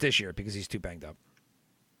 just not this year because he's too banged up.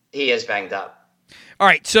 He is banged up. All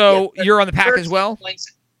right, so you're on the Pack as well.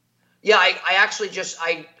 Yeah, I actually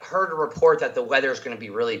I heard a report that the weather is going to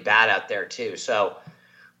be really bad out there too. So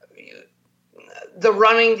the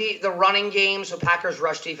running game, so Packers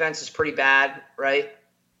rush defense is pretty bad, right?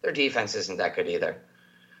 Their defense isn't that good either.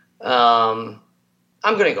 I'm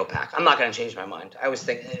going to go Pack. I'm not going to change my mind. I was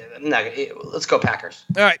thinking, let's go Packers.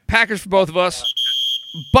 All right, Packers for both of us.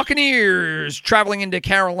 Buccaneers traveling into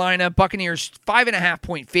Carolina. Buccaneers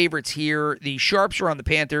 5.5-point favorites here. The Sharps are on the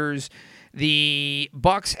Panthers. The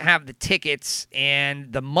Bucs have the tickets,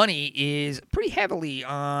 and the money is pretty heavily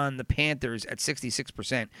on the Panthers at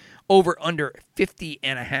 66%, over under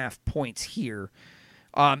 50.5 points here.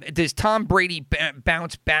 Does Tom Brady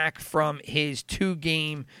bounce back from his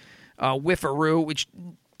 2-game whiffaroo, which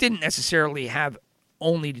didn't necessarily have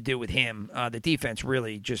only to do with him? The defense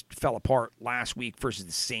really just fell apart last week versus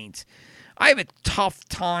the Saints. I have a tough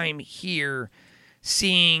time here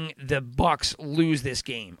seeing the Bucs lose this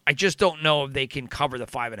game. I just don't know if they can cover the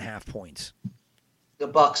 5.5 points. The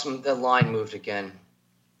Bucs, the line moved again.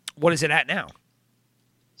 What is it at now?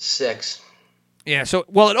 6. Yeah, it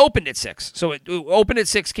opened at 6. So it opened at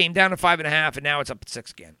 6, came down to 5.5, and now it's up at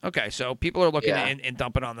 6 again. Okay, so people are looking and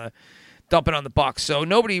dumping on the Bucs. So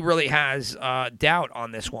nobody really has doubt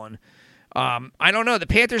on this one. I don't know. The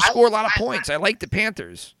Panthers score a lot of points. I like the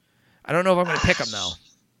Panthers. I don't know if I'm going to pick them though.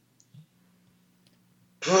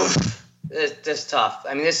 This is tough.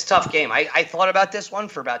 I mean, this is a tough game. I thought about this one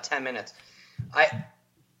for about 10 minutes. I'm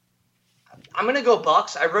going to go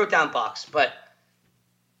Bucs. I wrote down Bucs, but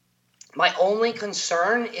my only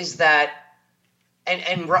concern is that,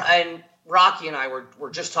 and Rocky and I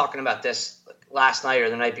were just talking about this. last night or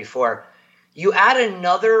the night before. You add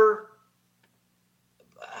another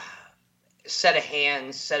set of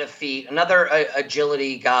hands, set of feet, another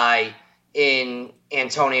agility guy in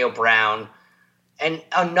Antonio Brown, and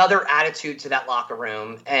another attitude to that locker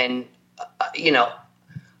room, and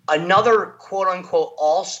another quote unquote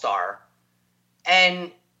all-star.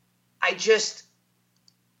 And is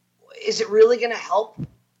it really going to help?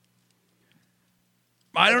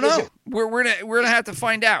 I don't know. We're gonna have to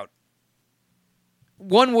find out.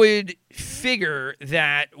 One would figure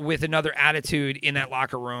that with another attitude in that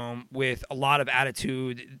locker room, with a lot of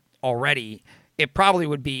attitude already, it probably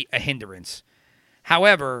would be a hindrance.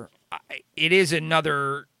 However, it is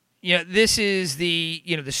another. This is the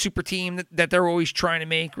the super team that they're always trying to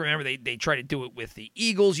make. Remember, they tried to do it with the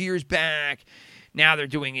Eagles years back. Now they're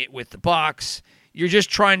doing it with the Bucs. You're just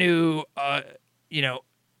trying to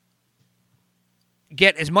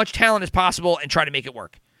get as much talent as possible and try to make it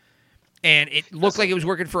work. And it looked like it was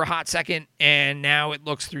working for a hot second, and now it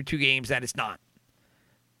looks through 2 games that it's not.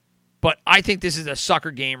 But I think this is a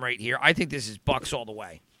sucker game right here. I think this is Bucs all the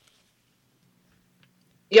way.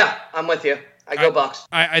 Yeah, I'm with you. I go Bucs.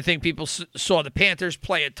 I think people saw the Panthers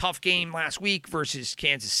play a tough game last week versus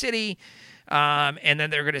Kansas City, and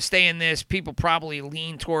then they're going to stay in this. People probably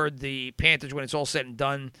lean toward the Panthers when it's all said and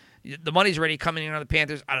done. The money's already coming in on the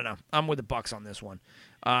Panthers. I don't know. I'm with the Bucs on this one,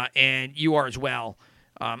 and you are as well.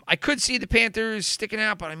 I could see the Panthers sticking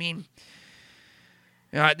out, but I mean,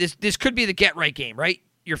 this could be the get right game, right?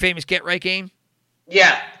 Your famous get right game?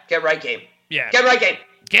 Yeah, get right game. Yeah. Get right game.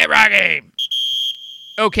 Get right game.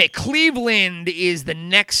 Okay, Cleveland is the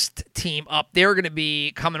next team up. They're going to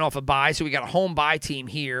be coming off a bye, so we got a home bye team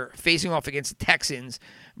here facing off against the Texans.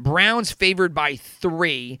 Browns favored by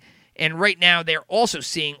 3. And right now, they're also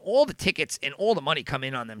seeing all the tickets and all the money come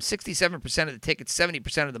in on them. 67% of the tickets,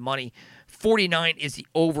 70% of the money. 49 is the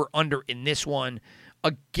over-under in this one.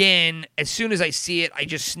 Again, as soon as I see it, I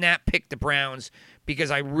just snap pick the Browns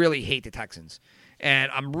because I really hate the Texans.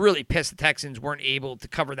 And I'm really pissed the Texans weren't able to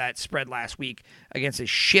cover that spread last week against a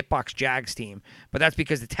shitbox Jags team. But that's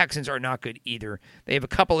because the Texans are not good either. They have a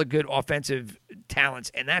couple of good offensive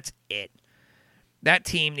talents, and that's it. That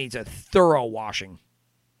team needs a thorough washing.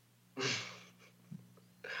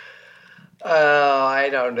 Oh, I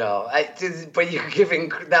don't know. But you're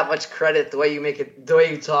giving that much credit. The way you make it, the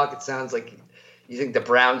way you talk, it sounds like you think the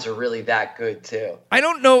Browns are really that good too. I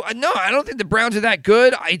don't know. No, I don't think the Browns are that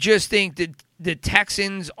good. I just think that the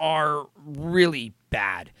Texans are really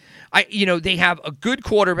bad. They have a good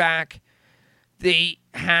quarterback. They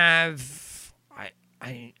have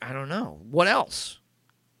I don't know. What else?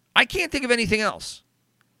 I can't think of anything else.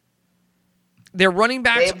 Their running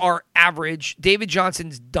backs are average. David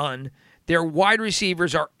Johnson's done. Their wide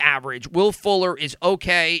receivers are average. Will Fuller is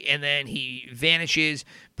okay, and then he vanishes.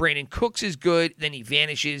 Brandon Cooks is good, then he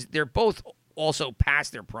vanishes. They're both also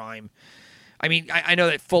past their prime. I mean, I know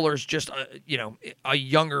that Fuller's just a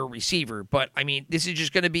younger receiver, but I mean, this is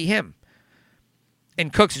just going to be him.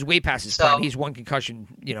 And Cooks is way past his prime. He's one concussion,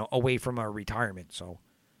 away from a retirement. So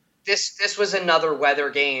this was another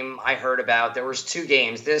weather game I heard about. There was 2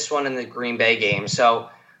 games, this one and the Green Bay game. So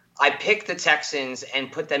I picked the Texans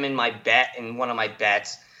and put them in my bet in one of my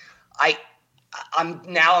bets.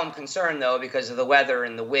 I'm concerned though because of the weather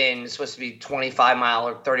and the wind. It's supposed to be 25 mile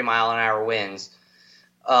or 30 mile an hour winds.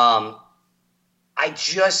 I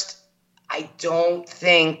don't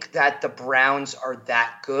think that the Browns are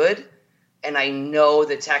that good. And I know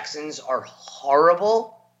the Texans are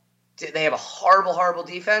horrible. They have a horrible, horrible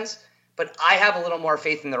defense. But I have a little more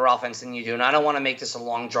faith in their offense than you do. And I don't want to make this a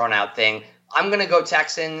long, drawn-out thing. I'm going to go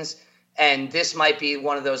Texans. And this might be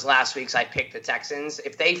one of those last weeks I picked the Texans.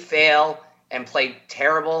 If they fail and play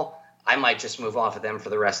terrible, I might just move off of them for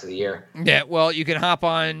the rest of the year. Yeah, well, you can hop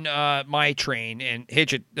on my train and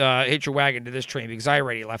hitch your wagon to this train because I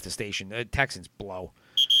already left the station. The Texans blow.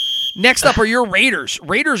 Next up are your Raiders.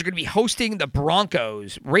 Raiders are going to be hosting the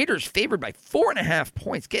Broncos. Raiders favored by 4.5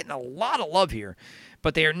 points, getting a lot of love here.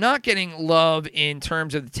 But they are not getting love in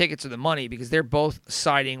terms of the tickets or the money because they're both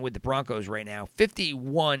siding with the Broncos right now.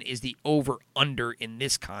 51 is the over-under in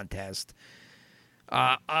this contest.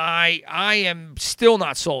 I am still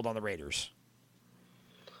not sold on the Raiders.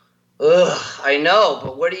 Ugh, I know,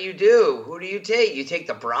 but what do? Who do you take? You take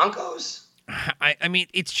the Broncos? I mean,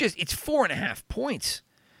 it's 4.5 points.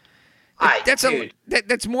 Dude.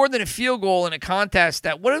 That's more than a field goal in a contest.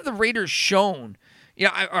 What have the Raiders shown?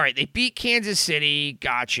 All right, they beat Kansas City.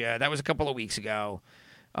 Gotcha. That was a couple of weeks ago.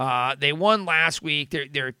 They won last week.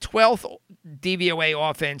 They're 12th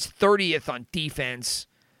DVOA offense, 30th on defense.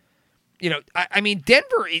 I mean,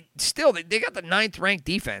 Denver, they got the 9th ranked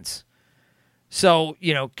defense. So,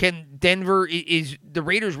 can Denver, is the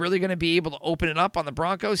Raiders really going to be able to open it up on the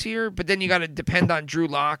Broncos here? But then you got to depend on Drew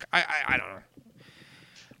Lock. I don't know.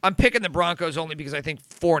 I'm picking the Broncos only because I think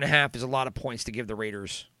 4.5 is a lot of points to give the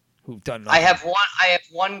Raiders, who've done nothing. I have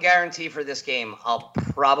one guarantee for this game. I'll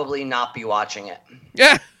probably not be watching it.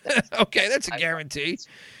 Yeah. Okay, that's a guarantee.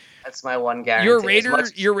 That's my one guarantee.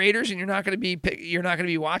 You're Raiders, and you're not going to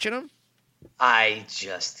be watching them. I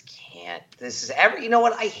just can't. This is you know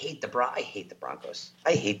what? I hate the Broncos.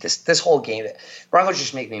 I hate this whole game. Broncos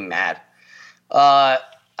just make me mad.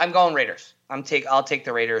 I'm going Raiders. I'll take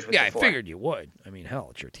the Raiders with the 4. Yeah, I figured you would. I mean, hell,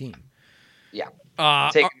 it's your team. Yeah.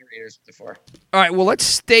 I'm taking the Raiders with the 4. All right, well, let's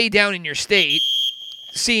stay down in your state,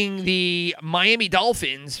 seeing the Miami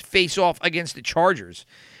Dolphins face off against the Chargers.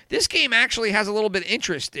 This game actually has a little bit of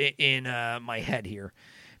interest in my head here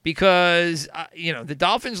because, the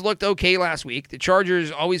Dolphins looked okay last week. The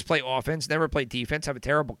Chargers always play offense, never play defense, have a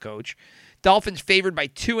terrible coach. Dolphins favored by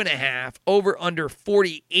 2.5, over under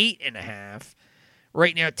 48.5.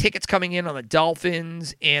 Right now, tickets coming in on the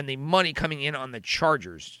Dolphins and the money coming in on the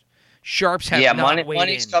Chargers. Sharps have not weighed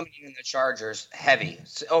money's in. coming in the Chargers heavy.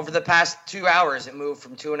 So over the past 2 hours, it moved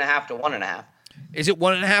from 2.5 to 1.5. Is it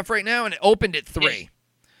 1.5 right now? And it opened at 3.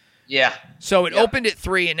 Yeah. So it opened at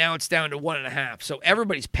 3, and now it's down to 1.5. So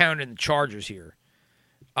everybody's pounding the Chargers here.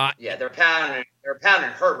 Yeah, they're pounding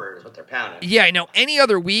Herbert is what they're pounding. Yeah, I know. Any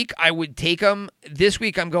other week, I would take them. This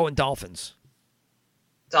week, I'm going Dolphins.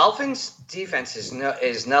 Dolphins defense is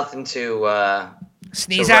nothing to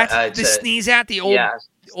sneeze at. Sneeze at the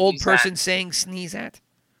old person saying sneeze at.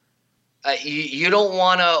 You don't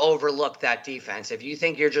want to overlook that defense. If you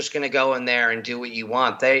think you're just going to go in there and do what you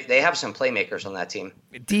want, they have some playmakers on that team.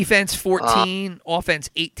 Defense 14, offense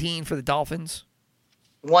 18 for the Dolphins.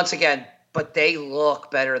 Once again, but they look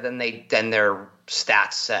better than their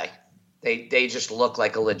stats say. They just look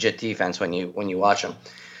like a legit defense when you watch them.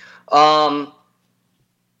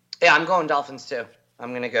 Yeah, I'm going Dolphins too.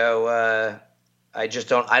 I'm gonna go. I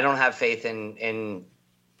don't have faith in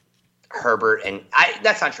Herbert, and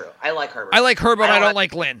that's not true. I like Herbert. I like Herbert. I don't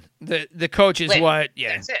like Lynn. The coach is Lynn. what.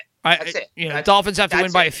 Yeah, that's it. That's it. Dolphins have to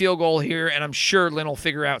win by a field goal here, and I'm sure Lynn will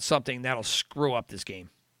figure out something that'll screw up this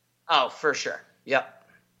game. Oh, for sure. Yep.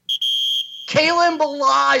 Kalen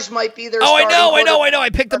Balazs might be their. Oh, I know.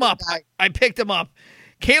 I picked him up. I picked him up.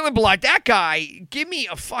 Kalen Balazs. That guy. Give me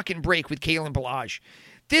a fucking break with Kalen Balazs.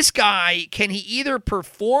 This guy, can he either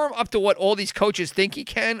perform up to what all these coaches think he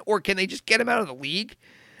can, or can they just get him out of the league?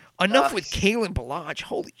 Enough with Kalen Balazs.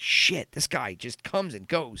 Holy shit, this guy just comes and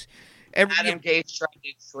goes. Adam Gase tried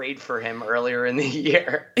to trade for him earlier in the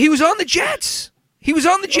year. He was on the Jets.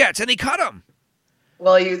 And they cut him.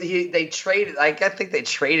 Well, they traded. I think they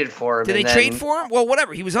traded for him. Did they trade for him? Well,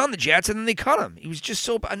 whatever. He was on the Jets, and then they cut him. He was just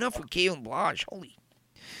so enough with Kalen Balazs.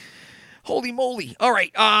 Holy moly! All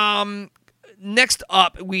right. Next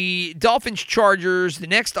up, Dolphins Chargers. The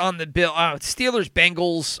next on the bill, Steelers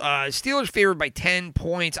Bengals. Steelers favored by 10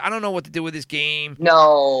 points. I don't know what to do with this game.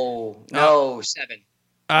 No, 7.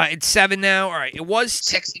 It's 7 now. All right, it was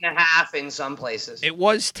 6.5 in some places. It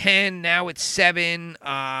was 10. Now it's 7.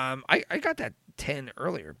 I got that 10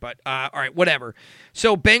 earlier, but all right, whatever.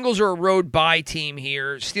 So Bengals are a road bye team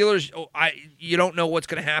here. Steelers. You don't know what's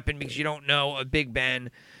going to happen because you don't know Big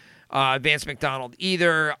Ben, Vance McDonald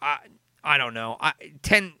either. I don't know.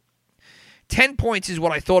 10 points is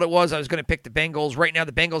what I thought it was. I was going to pick the Bengals. Right now,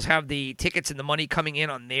 the Bengals have the tickets and the money coming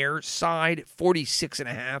in on their side.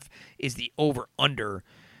 46.5 is the over-under.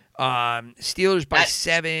 Steelers by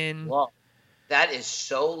 7. Well, that is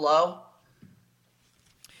so low.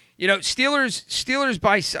 Steelers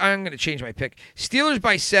by... I'm going to change my pick. Steelers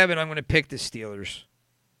by 7, I'm going to pick the Steelers.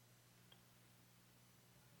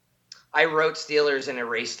 I wrote Steelers and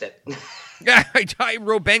erased it. Yeah, I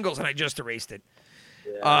wrote Bengals and I just erased it.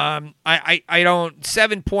 Yeah. I don't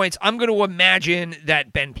 7 points. I'm going to imagine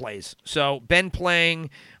that Ben plays. So Ben playing,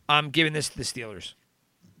 I'm giving this to the Steelers.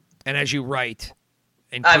 And as you write,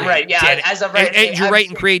 I'm right. Yeah, as of right, and you write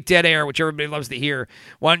and create dead air, which everybody loves to hear.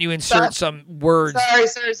 Why don't you insert some words?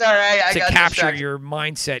 Sorry. I to got capture distracted. Your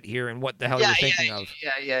mindset here and what the hell you're thinking of.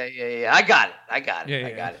 Yeah. I got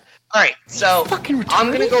it. All right, so I'm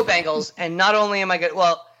going to go Bengals, and not only am I good.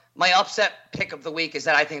 Well, my upset pick of the week is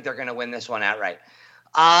that I think they're going to win this one outright.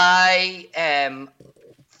 I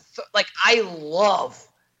love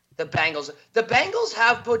the Bengals. The Bengals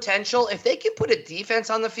have potential. If they can put a defense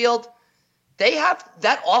on the field,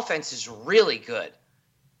 that offense is really good.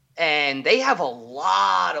 And they have a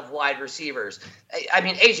lot of wide receivers. I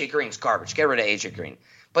mean, AJ Green's garbage. Get rid of AJ Green.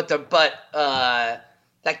 But that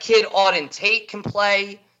kid Auden Tate can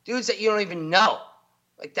play. Dudes that you don't even know.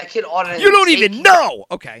 Like, that kid ought to... You don't even know!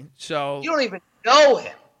 Okay, so... You don't even know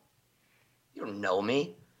him. You don't know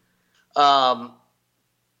me. I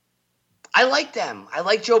like them. I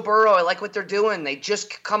like Joe Burrow. I like what they're doing. They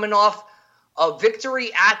just coming off a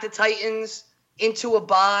victory at the Titans into a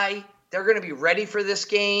bye. They're going to be ready for this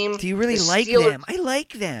game. Do you really like them? I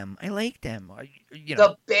like them. I like them. Are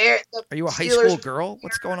you a high school girl?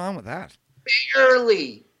 What's going on with that?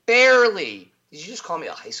 Barely. Did you just call me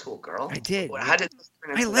a high school girl? I did. How did this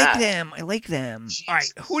turn into I that? like them. Jesus. All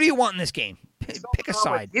right, who do you want in this game? Pick a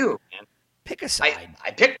side. You, man. Pick a side.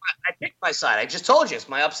 I picked my side. I just told you it's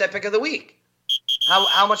my upset pick of the week.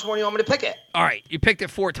 How much more do you want me to pick it? All right, you picked it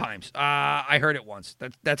 4 times. I heard it once.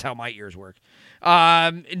 That's how my ears work.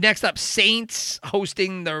 Next up, Saints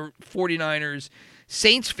hosting the 49ers.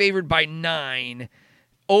 Saints favored by 9.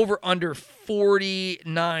 Over under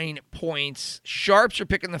 49 points. Sharps are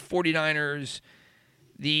picking the 49ers.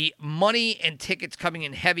 The money and tickets coming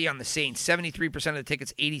in heavy on the Saints. 73% of the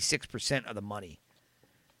tickets, 86% of the money.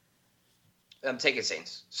 I'm taking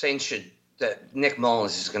Saints. Saints should... Nick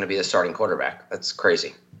Mullins is going to be the starting quarterback. That's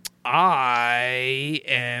crazy. I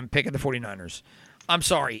am picking the 49ers. I'm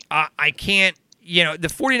sorry. I can't... the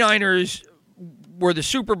 49ers were the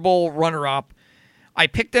Super Bowl runner-up. I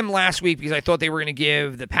picked them last week because I thought they were going to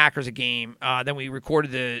give the Packers a game. Then we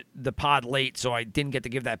recorded the pod late, so I didn't get to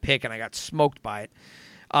give that pick, and I got smoked by it.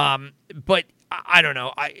 But I don't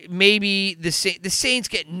know. Maybe the Saints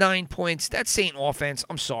get 9 points. That Saint offense,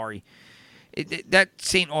 I'm sorry. That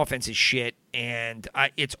Saint offense is shit, and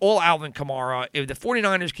it's all Alvin Kamara. If the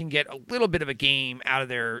 49ers can get a little bit of a game out of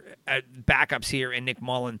their backups here and Nick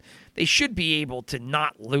Mullen, they should be able to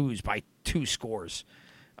not lose by 2 scores.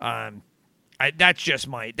 That's just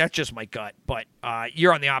my gut. But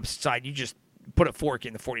you're on the opposite side. You just put a fork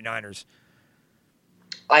in the 49ers.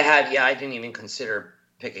 I didn't even consider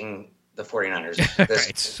picking the 49ers. All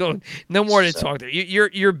right, so no more to talk there.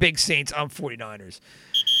 You're big Saints. I'm 49ers.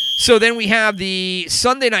 So then we have the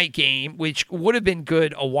Sunday night game, which would have been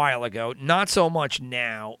good a while ago. Not so much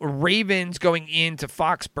now. Ravens going into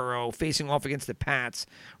Foxborough, facing off against the Pats.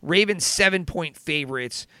 Ravens 7-point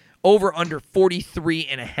favorites, over under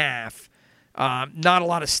 43.5. Not a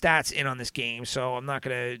lot of stats in on this game, so I'm not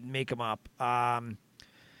going to make them up.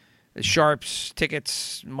 The Sharps,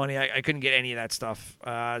 tickets, money, I couldn't get any of that stuff.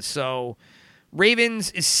 So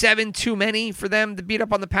Ravens is 7 too many for them to beat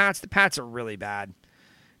up on the Pats. The Pats are really bad.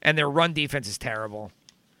 And their run defense is terrible.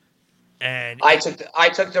 And I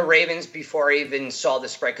took the Ravens before I even saw the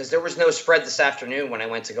spread because there was no spread this afternoon when I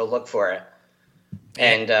went to go look for it.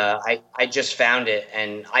 And I just found it,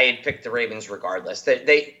 and I had picked the Ravens regardless.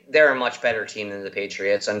 They're a much better team than the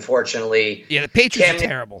Patriots, unfortunately. Yeah, the Patriots are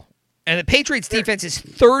terrible. And the Patriots' defense is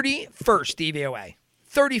 31st DVOA.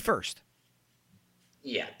 31st.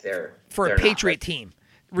 Yeah, they're a Patriot team.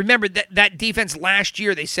 Remember that defense last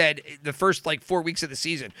year, they said the first 4 weeks of the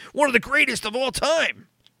season, one of the greatest of all time.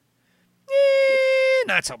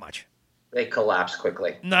 Not so much. They collapse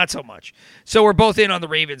quickly. Not so much. So we're both in on the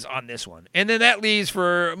Ravens on this one. And then that leaves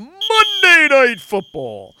for Monday Night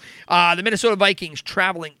Football. The Minnesota Vikings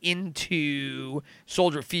traveling into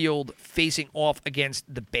Soldier Field, facing off against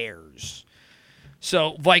the Bears.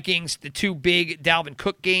 So Vikings, the 2 big Dalvin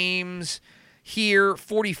Cook games. Here,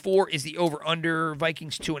 44 is the over-under.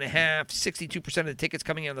 Vikings 2.5. 62% of the tickets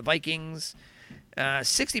coming in on the Vikings.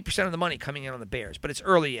 60% of the money coming in on the Bears. But it's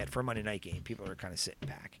early yet for a Monday night game. People are kind of sitting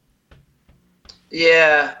back.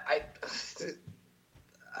 Yeah, I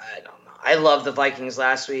don't know. I love the Vikings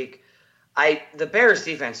last week. The Bears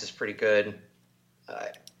defense is pretty good.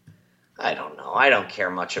 I don't know. I don't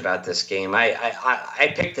care much about this game.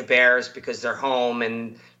 I picked the Bears because they're home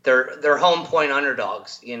and they're home point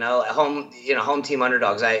underdogs. Home team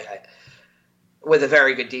underdogs. I with a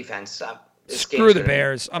very good defense. Screw the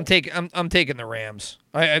Bears. I'm taking the Rams.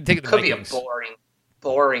 I'm taking the Vikings. Could be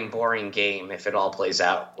a boring game if it all plays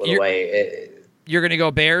out the way. You're going to go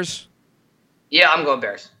Bears? Yeah, I'm going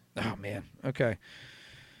Bears. Oh, man. Okay.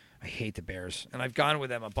 I hate the Bears, and I've gone with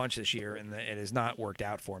them a bunch this year, and it has not worked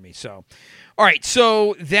out for me. So, all right,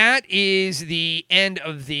 so that is the end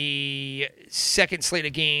of the second slate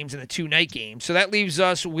of games and the 2 night games. So that leaves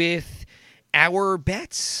us with our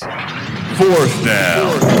bets. 4th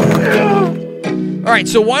down. All right,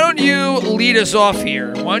 so why don't you lead us off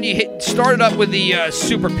here? Why don't you start it up with the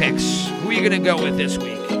super picks? Who are you going to go with this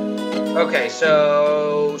week? Okay,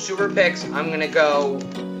 so super picks, I'm going to go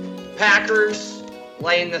Packers,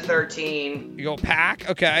 laying the 13. You go Pack,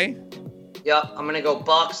 okay. Yep, I'm going to go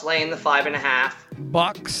Bucks, laying the 5.5.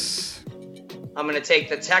 Bucks. I'm going to take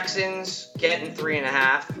the Texans, getting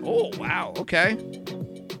 3.5. Oh, wow, okay.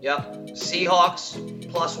 Yep,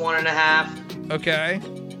 Seahawks, plus 1.5. Okay.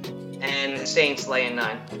 And the Saints laying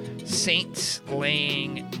 9. Saints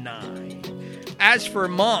laying 9. As for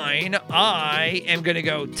mine, I am going to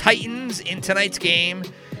go Titans in tonight's game.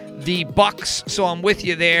 The Bucks, so I'm with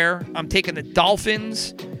you there. I'm taking the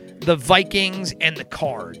Dolphins, the Vikings, and the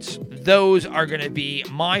Cards. Those are going to be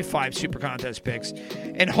my 5 Super Contest picks.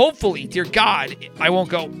 And hopefully, dear God, I won't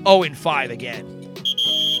go 0-5 again.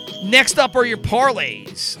 Next up are your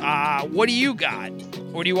parlays. What do you got?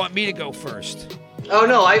 Or do you want me to go first? Oh,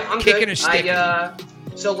 no, I'm Kicking good. or sticking?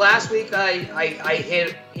 So last week I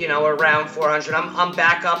hit, around 400. I'm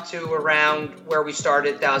back up to around where we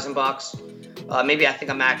started, $1,000. Maybe I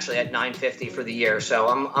think I'm actually at 950 for the year. So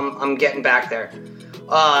I'm getting back there.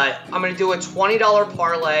 I'm going to do a $20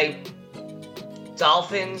 parlay.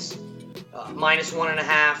 Dolphins minus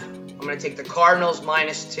 1.5. I'm going to take the Cardinals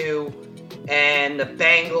 -2 and the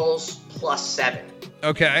Bengals +7.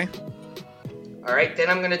 Okay. All right. Then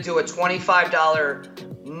I'm going to do a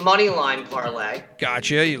 $25 money line parlay.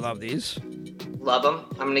 Gotcha. You love these. Love them.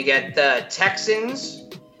 I'm going to get the Texans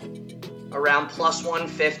around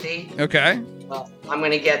 +150. Okay. I'm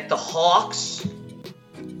going to get the Hawks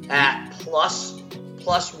at plus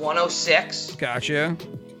 106. Gotcha.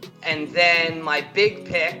 And then my big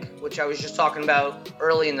pick, which I was just talking about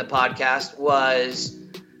early in the podcast, was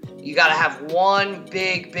you got to have one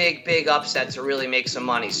big upset to really make some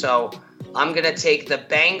money. So I'm going to take the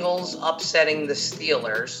Bengals upsetting the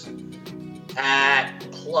Steelers at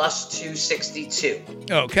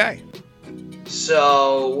 +262. Okay.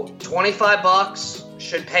 So $25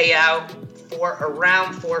 should pay out for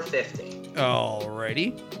around $450.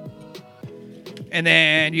 Alrighty. And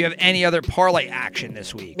then, do you have any other parlay action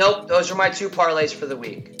this week? Nope, those are my 2 parlays for the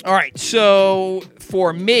week. All right, so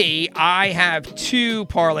for me, I have 2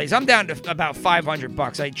 parlays. I'm down to about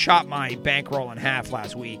 $500. I chopped my bankroll in half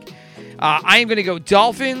last week. I am going to go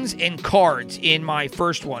Dolphins and Cards in my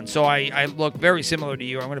first one. So I look very similar to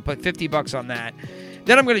you. I'm going to put $50 on that.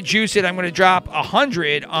 Then I'm going to juice it. I'm going to drop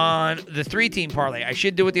 100 on the 3-team parlay. I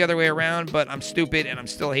should do it the other way around, but I'm stupid and I'm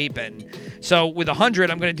still hate betting. So with 100,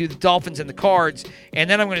 I'm going to do the Dolphins and the Cards, and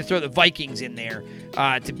then I'm going to throw the Vikings in there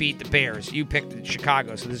to beat the Bears. You picked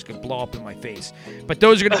Chicago, so this could blow up in my face. But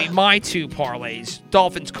those are going to be my 2 parlays,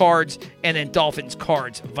 Dolphins, Cards, and then Dolphins,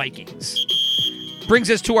 Cards, Vikings. Brings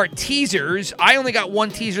us to our teasers. I only got 1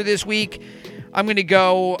 teaser this week. I'm going to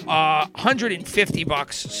go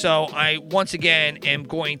 $150. So I, once again, am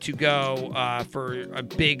going to go for a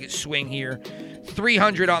big swing here.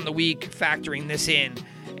 300 on the week, factoring this in.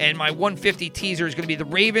 And my 150 teaser is going to be the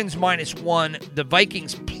Ravens -1, the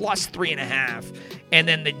Vikings +3.5, and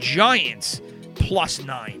then the Giants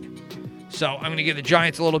 +9. So I'm going to give the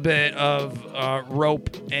Giants a little bit of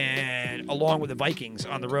rope, and along with the Vikings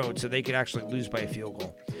on the road, so they could actually lose by a field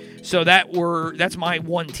goal. So that's my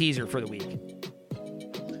 1 teaser for the week.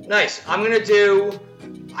 Nice. I'm going to do,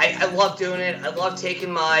 I love doing it. I love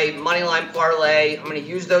taking my money line parlay. I'm going to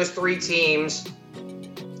use those 3 teams.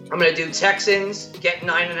 I'm going to do Texans, get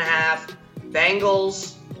 9.5.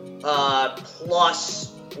 Bengals,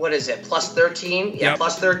 +13? Yeah, yep.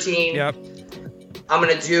 +13. Yep. I'm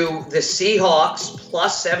going to do the Seahawks,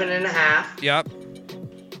 +7.5. Yep.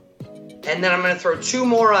 And then I'm going to throw 2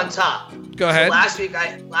 more on top. Go ahead. So last week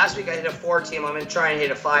I hit a 4-team. I'm going to try and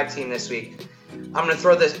hit a 5-team this week. I'm going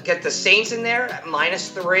to get the Saints in there at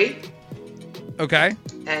 -3. Okay.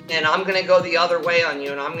 And then I'm going to go the other way on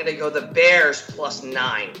you, and I'm going to go the Bears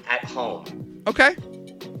 +9 at home. Okay.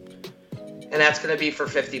 And that's going to be for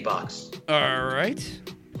 $50. All right.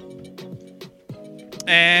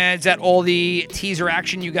 And is that all the teaser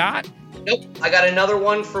action you got? Nope. I got another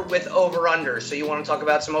one with over-unders. So you want to talk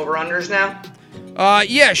about some over-unders now?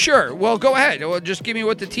 Yeah, sure. Well, go ahead. Well, just give me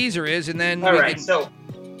what the teaser is, and then all right. So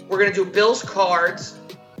we're going to do Bills Cards.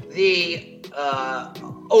 The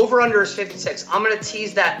over-under is 56. I'm going to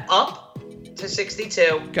tease that up to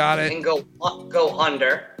 62. Got it. And go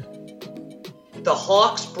under. The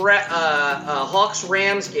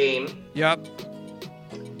Hawks-Rams game. Yep.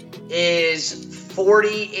 Is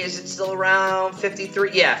 40. Is it still around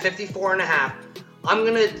 53? Yeah, 54.5. I'm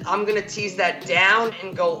gonna tease that down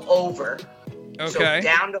and go over. Okay. So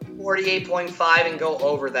down to 48.5 and go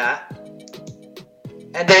over that.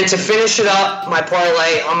 And then to finish it up, my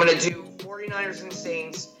parlay, I'm going to do 49ers and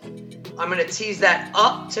Saints. I'm going to tease that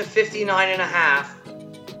up to 59.5,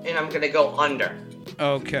 and I'm going to go under.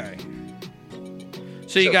 Okay.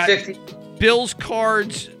 So you got 50. Bills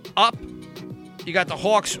Cards up. You got the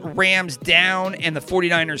Hawks Rams down and the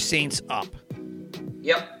 49ers Saints up.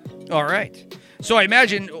 Yep. All right. So I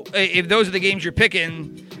imagine if those are the games you're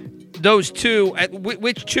picking, those 2,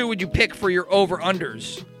 which 2 would you pick for your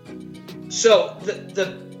over-unders? So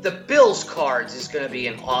the the Bills Cards is going to be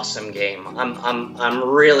an awesome game. I'm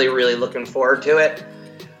really, really looking forward to it.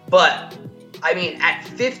 But I mean, at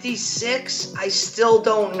 56, I still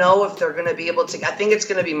don't know if they're going to be able to. I think it's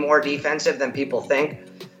going to be more defensive than people think.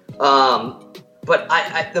 But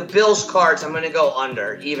the Bills Cards, I'm going to go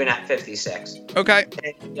under, even at 56. Okay.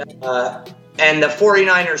 And the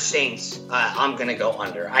 49ers Saints, I'm going to go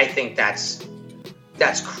under. I think that's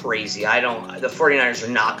crazy. The 49ers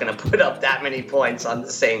are not going to put up that many points on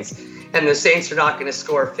the Saints, and the Saints are not going to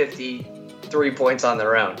score 53 points on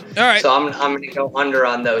their own. All right. So I'm going to go under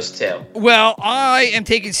on those two. Well, I am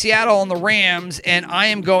taking Seattle on the Rams, and I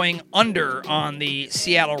am going under on the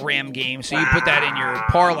Seattle Ram game. So you put that in your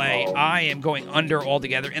parlay. I am going under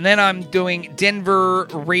altogether. And then I'm doing Denver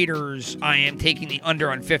Raiders. I am taking the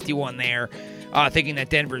under on 51 there. Thinking that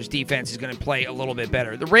Denver's defense is going to play a little bit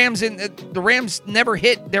better. The Rams never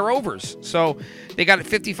hit their overs, so they got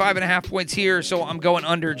 55.5 points here. So I'm going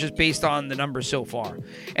under just based on the numbers so far,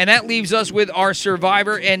 and that leaves us with our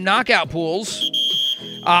Survivor and Knockout pools.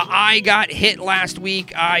 I got hit last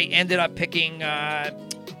week. I ended up picking the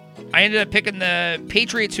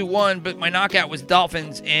Patriots, who won, but my knockout was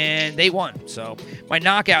Dolphins, and they won. So my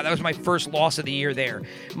knockout, that was my first loss of the year there.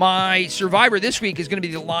 My Survivor this week is going to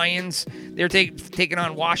be the Lions. They're taking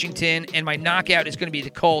on Washington, and my knockout is going to be the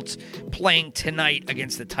Colts playing tonight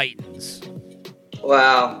against the Titans.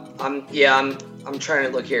 Wow. I'm trying to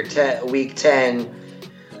look here. Week 10.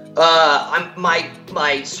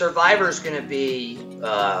 My Survivor is going to be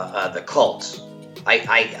the Colts.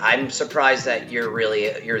 I'm surprised that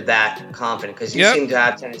you're that confident, because you seem to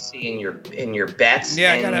have Tennessee in your bets.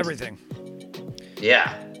 Yeah, I got everything.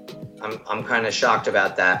 Yeah, I'm kind of shocked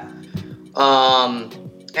about that.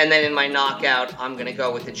 And then in my knockout, I'm gonna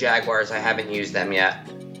go with the Jaguars. I haven't used them yet.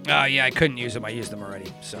 Yeah, I couldn't use them. I used them already.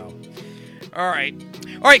 So, all right,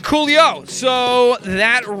 coolio. So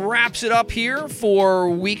that wraps it up here for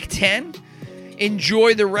Week 10.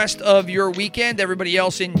 Enjoy the rest of your weekend. Everybody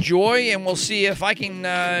else enjoy, and we'll see if I can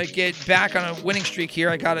get back on a winning streak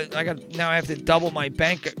here. Now I have to double my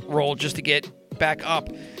bankroll just to get back up.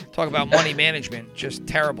 Talk about money management. Just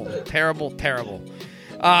terrible.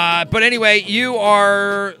 But anyway, you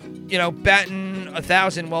are, batting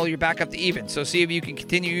 1,000 while you're back up to even. So see if you can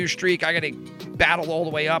continue your streak. I got to battle all the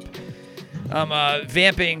way up. I'm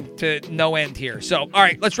vamping to no end here. So, all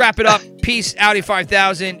right, let's wrap it up. Peace, Audi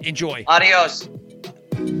 5000. Enjoy. Adios.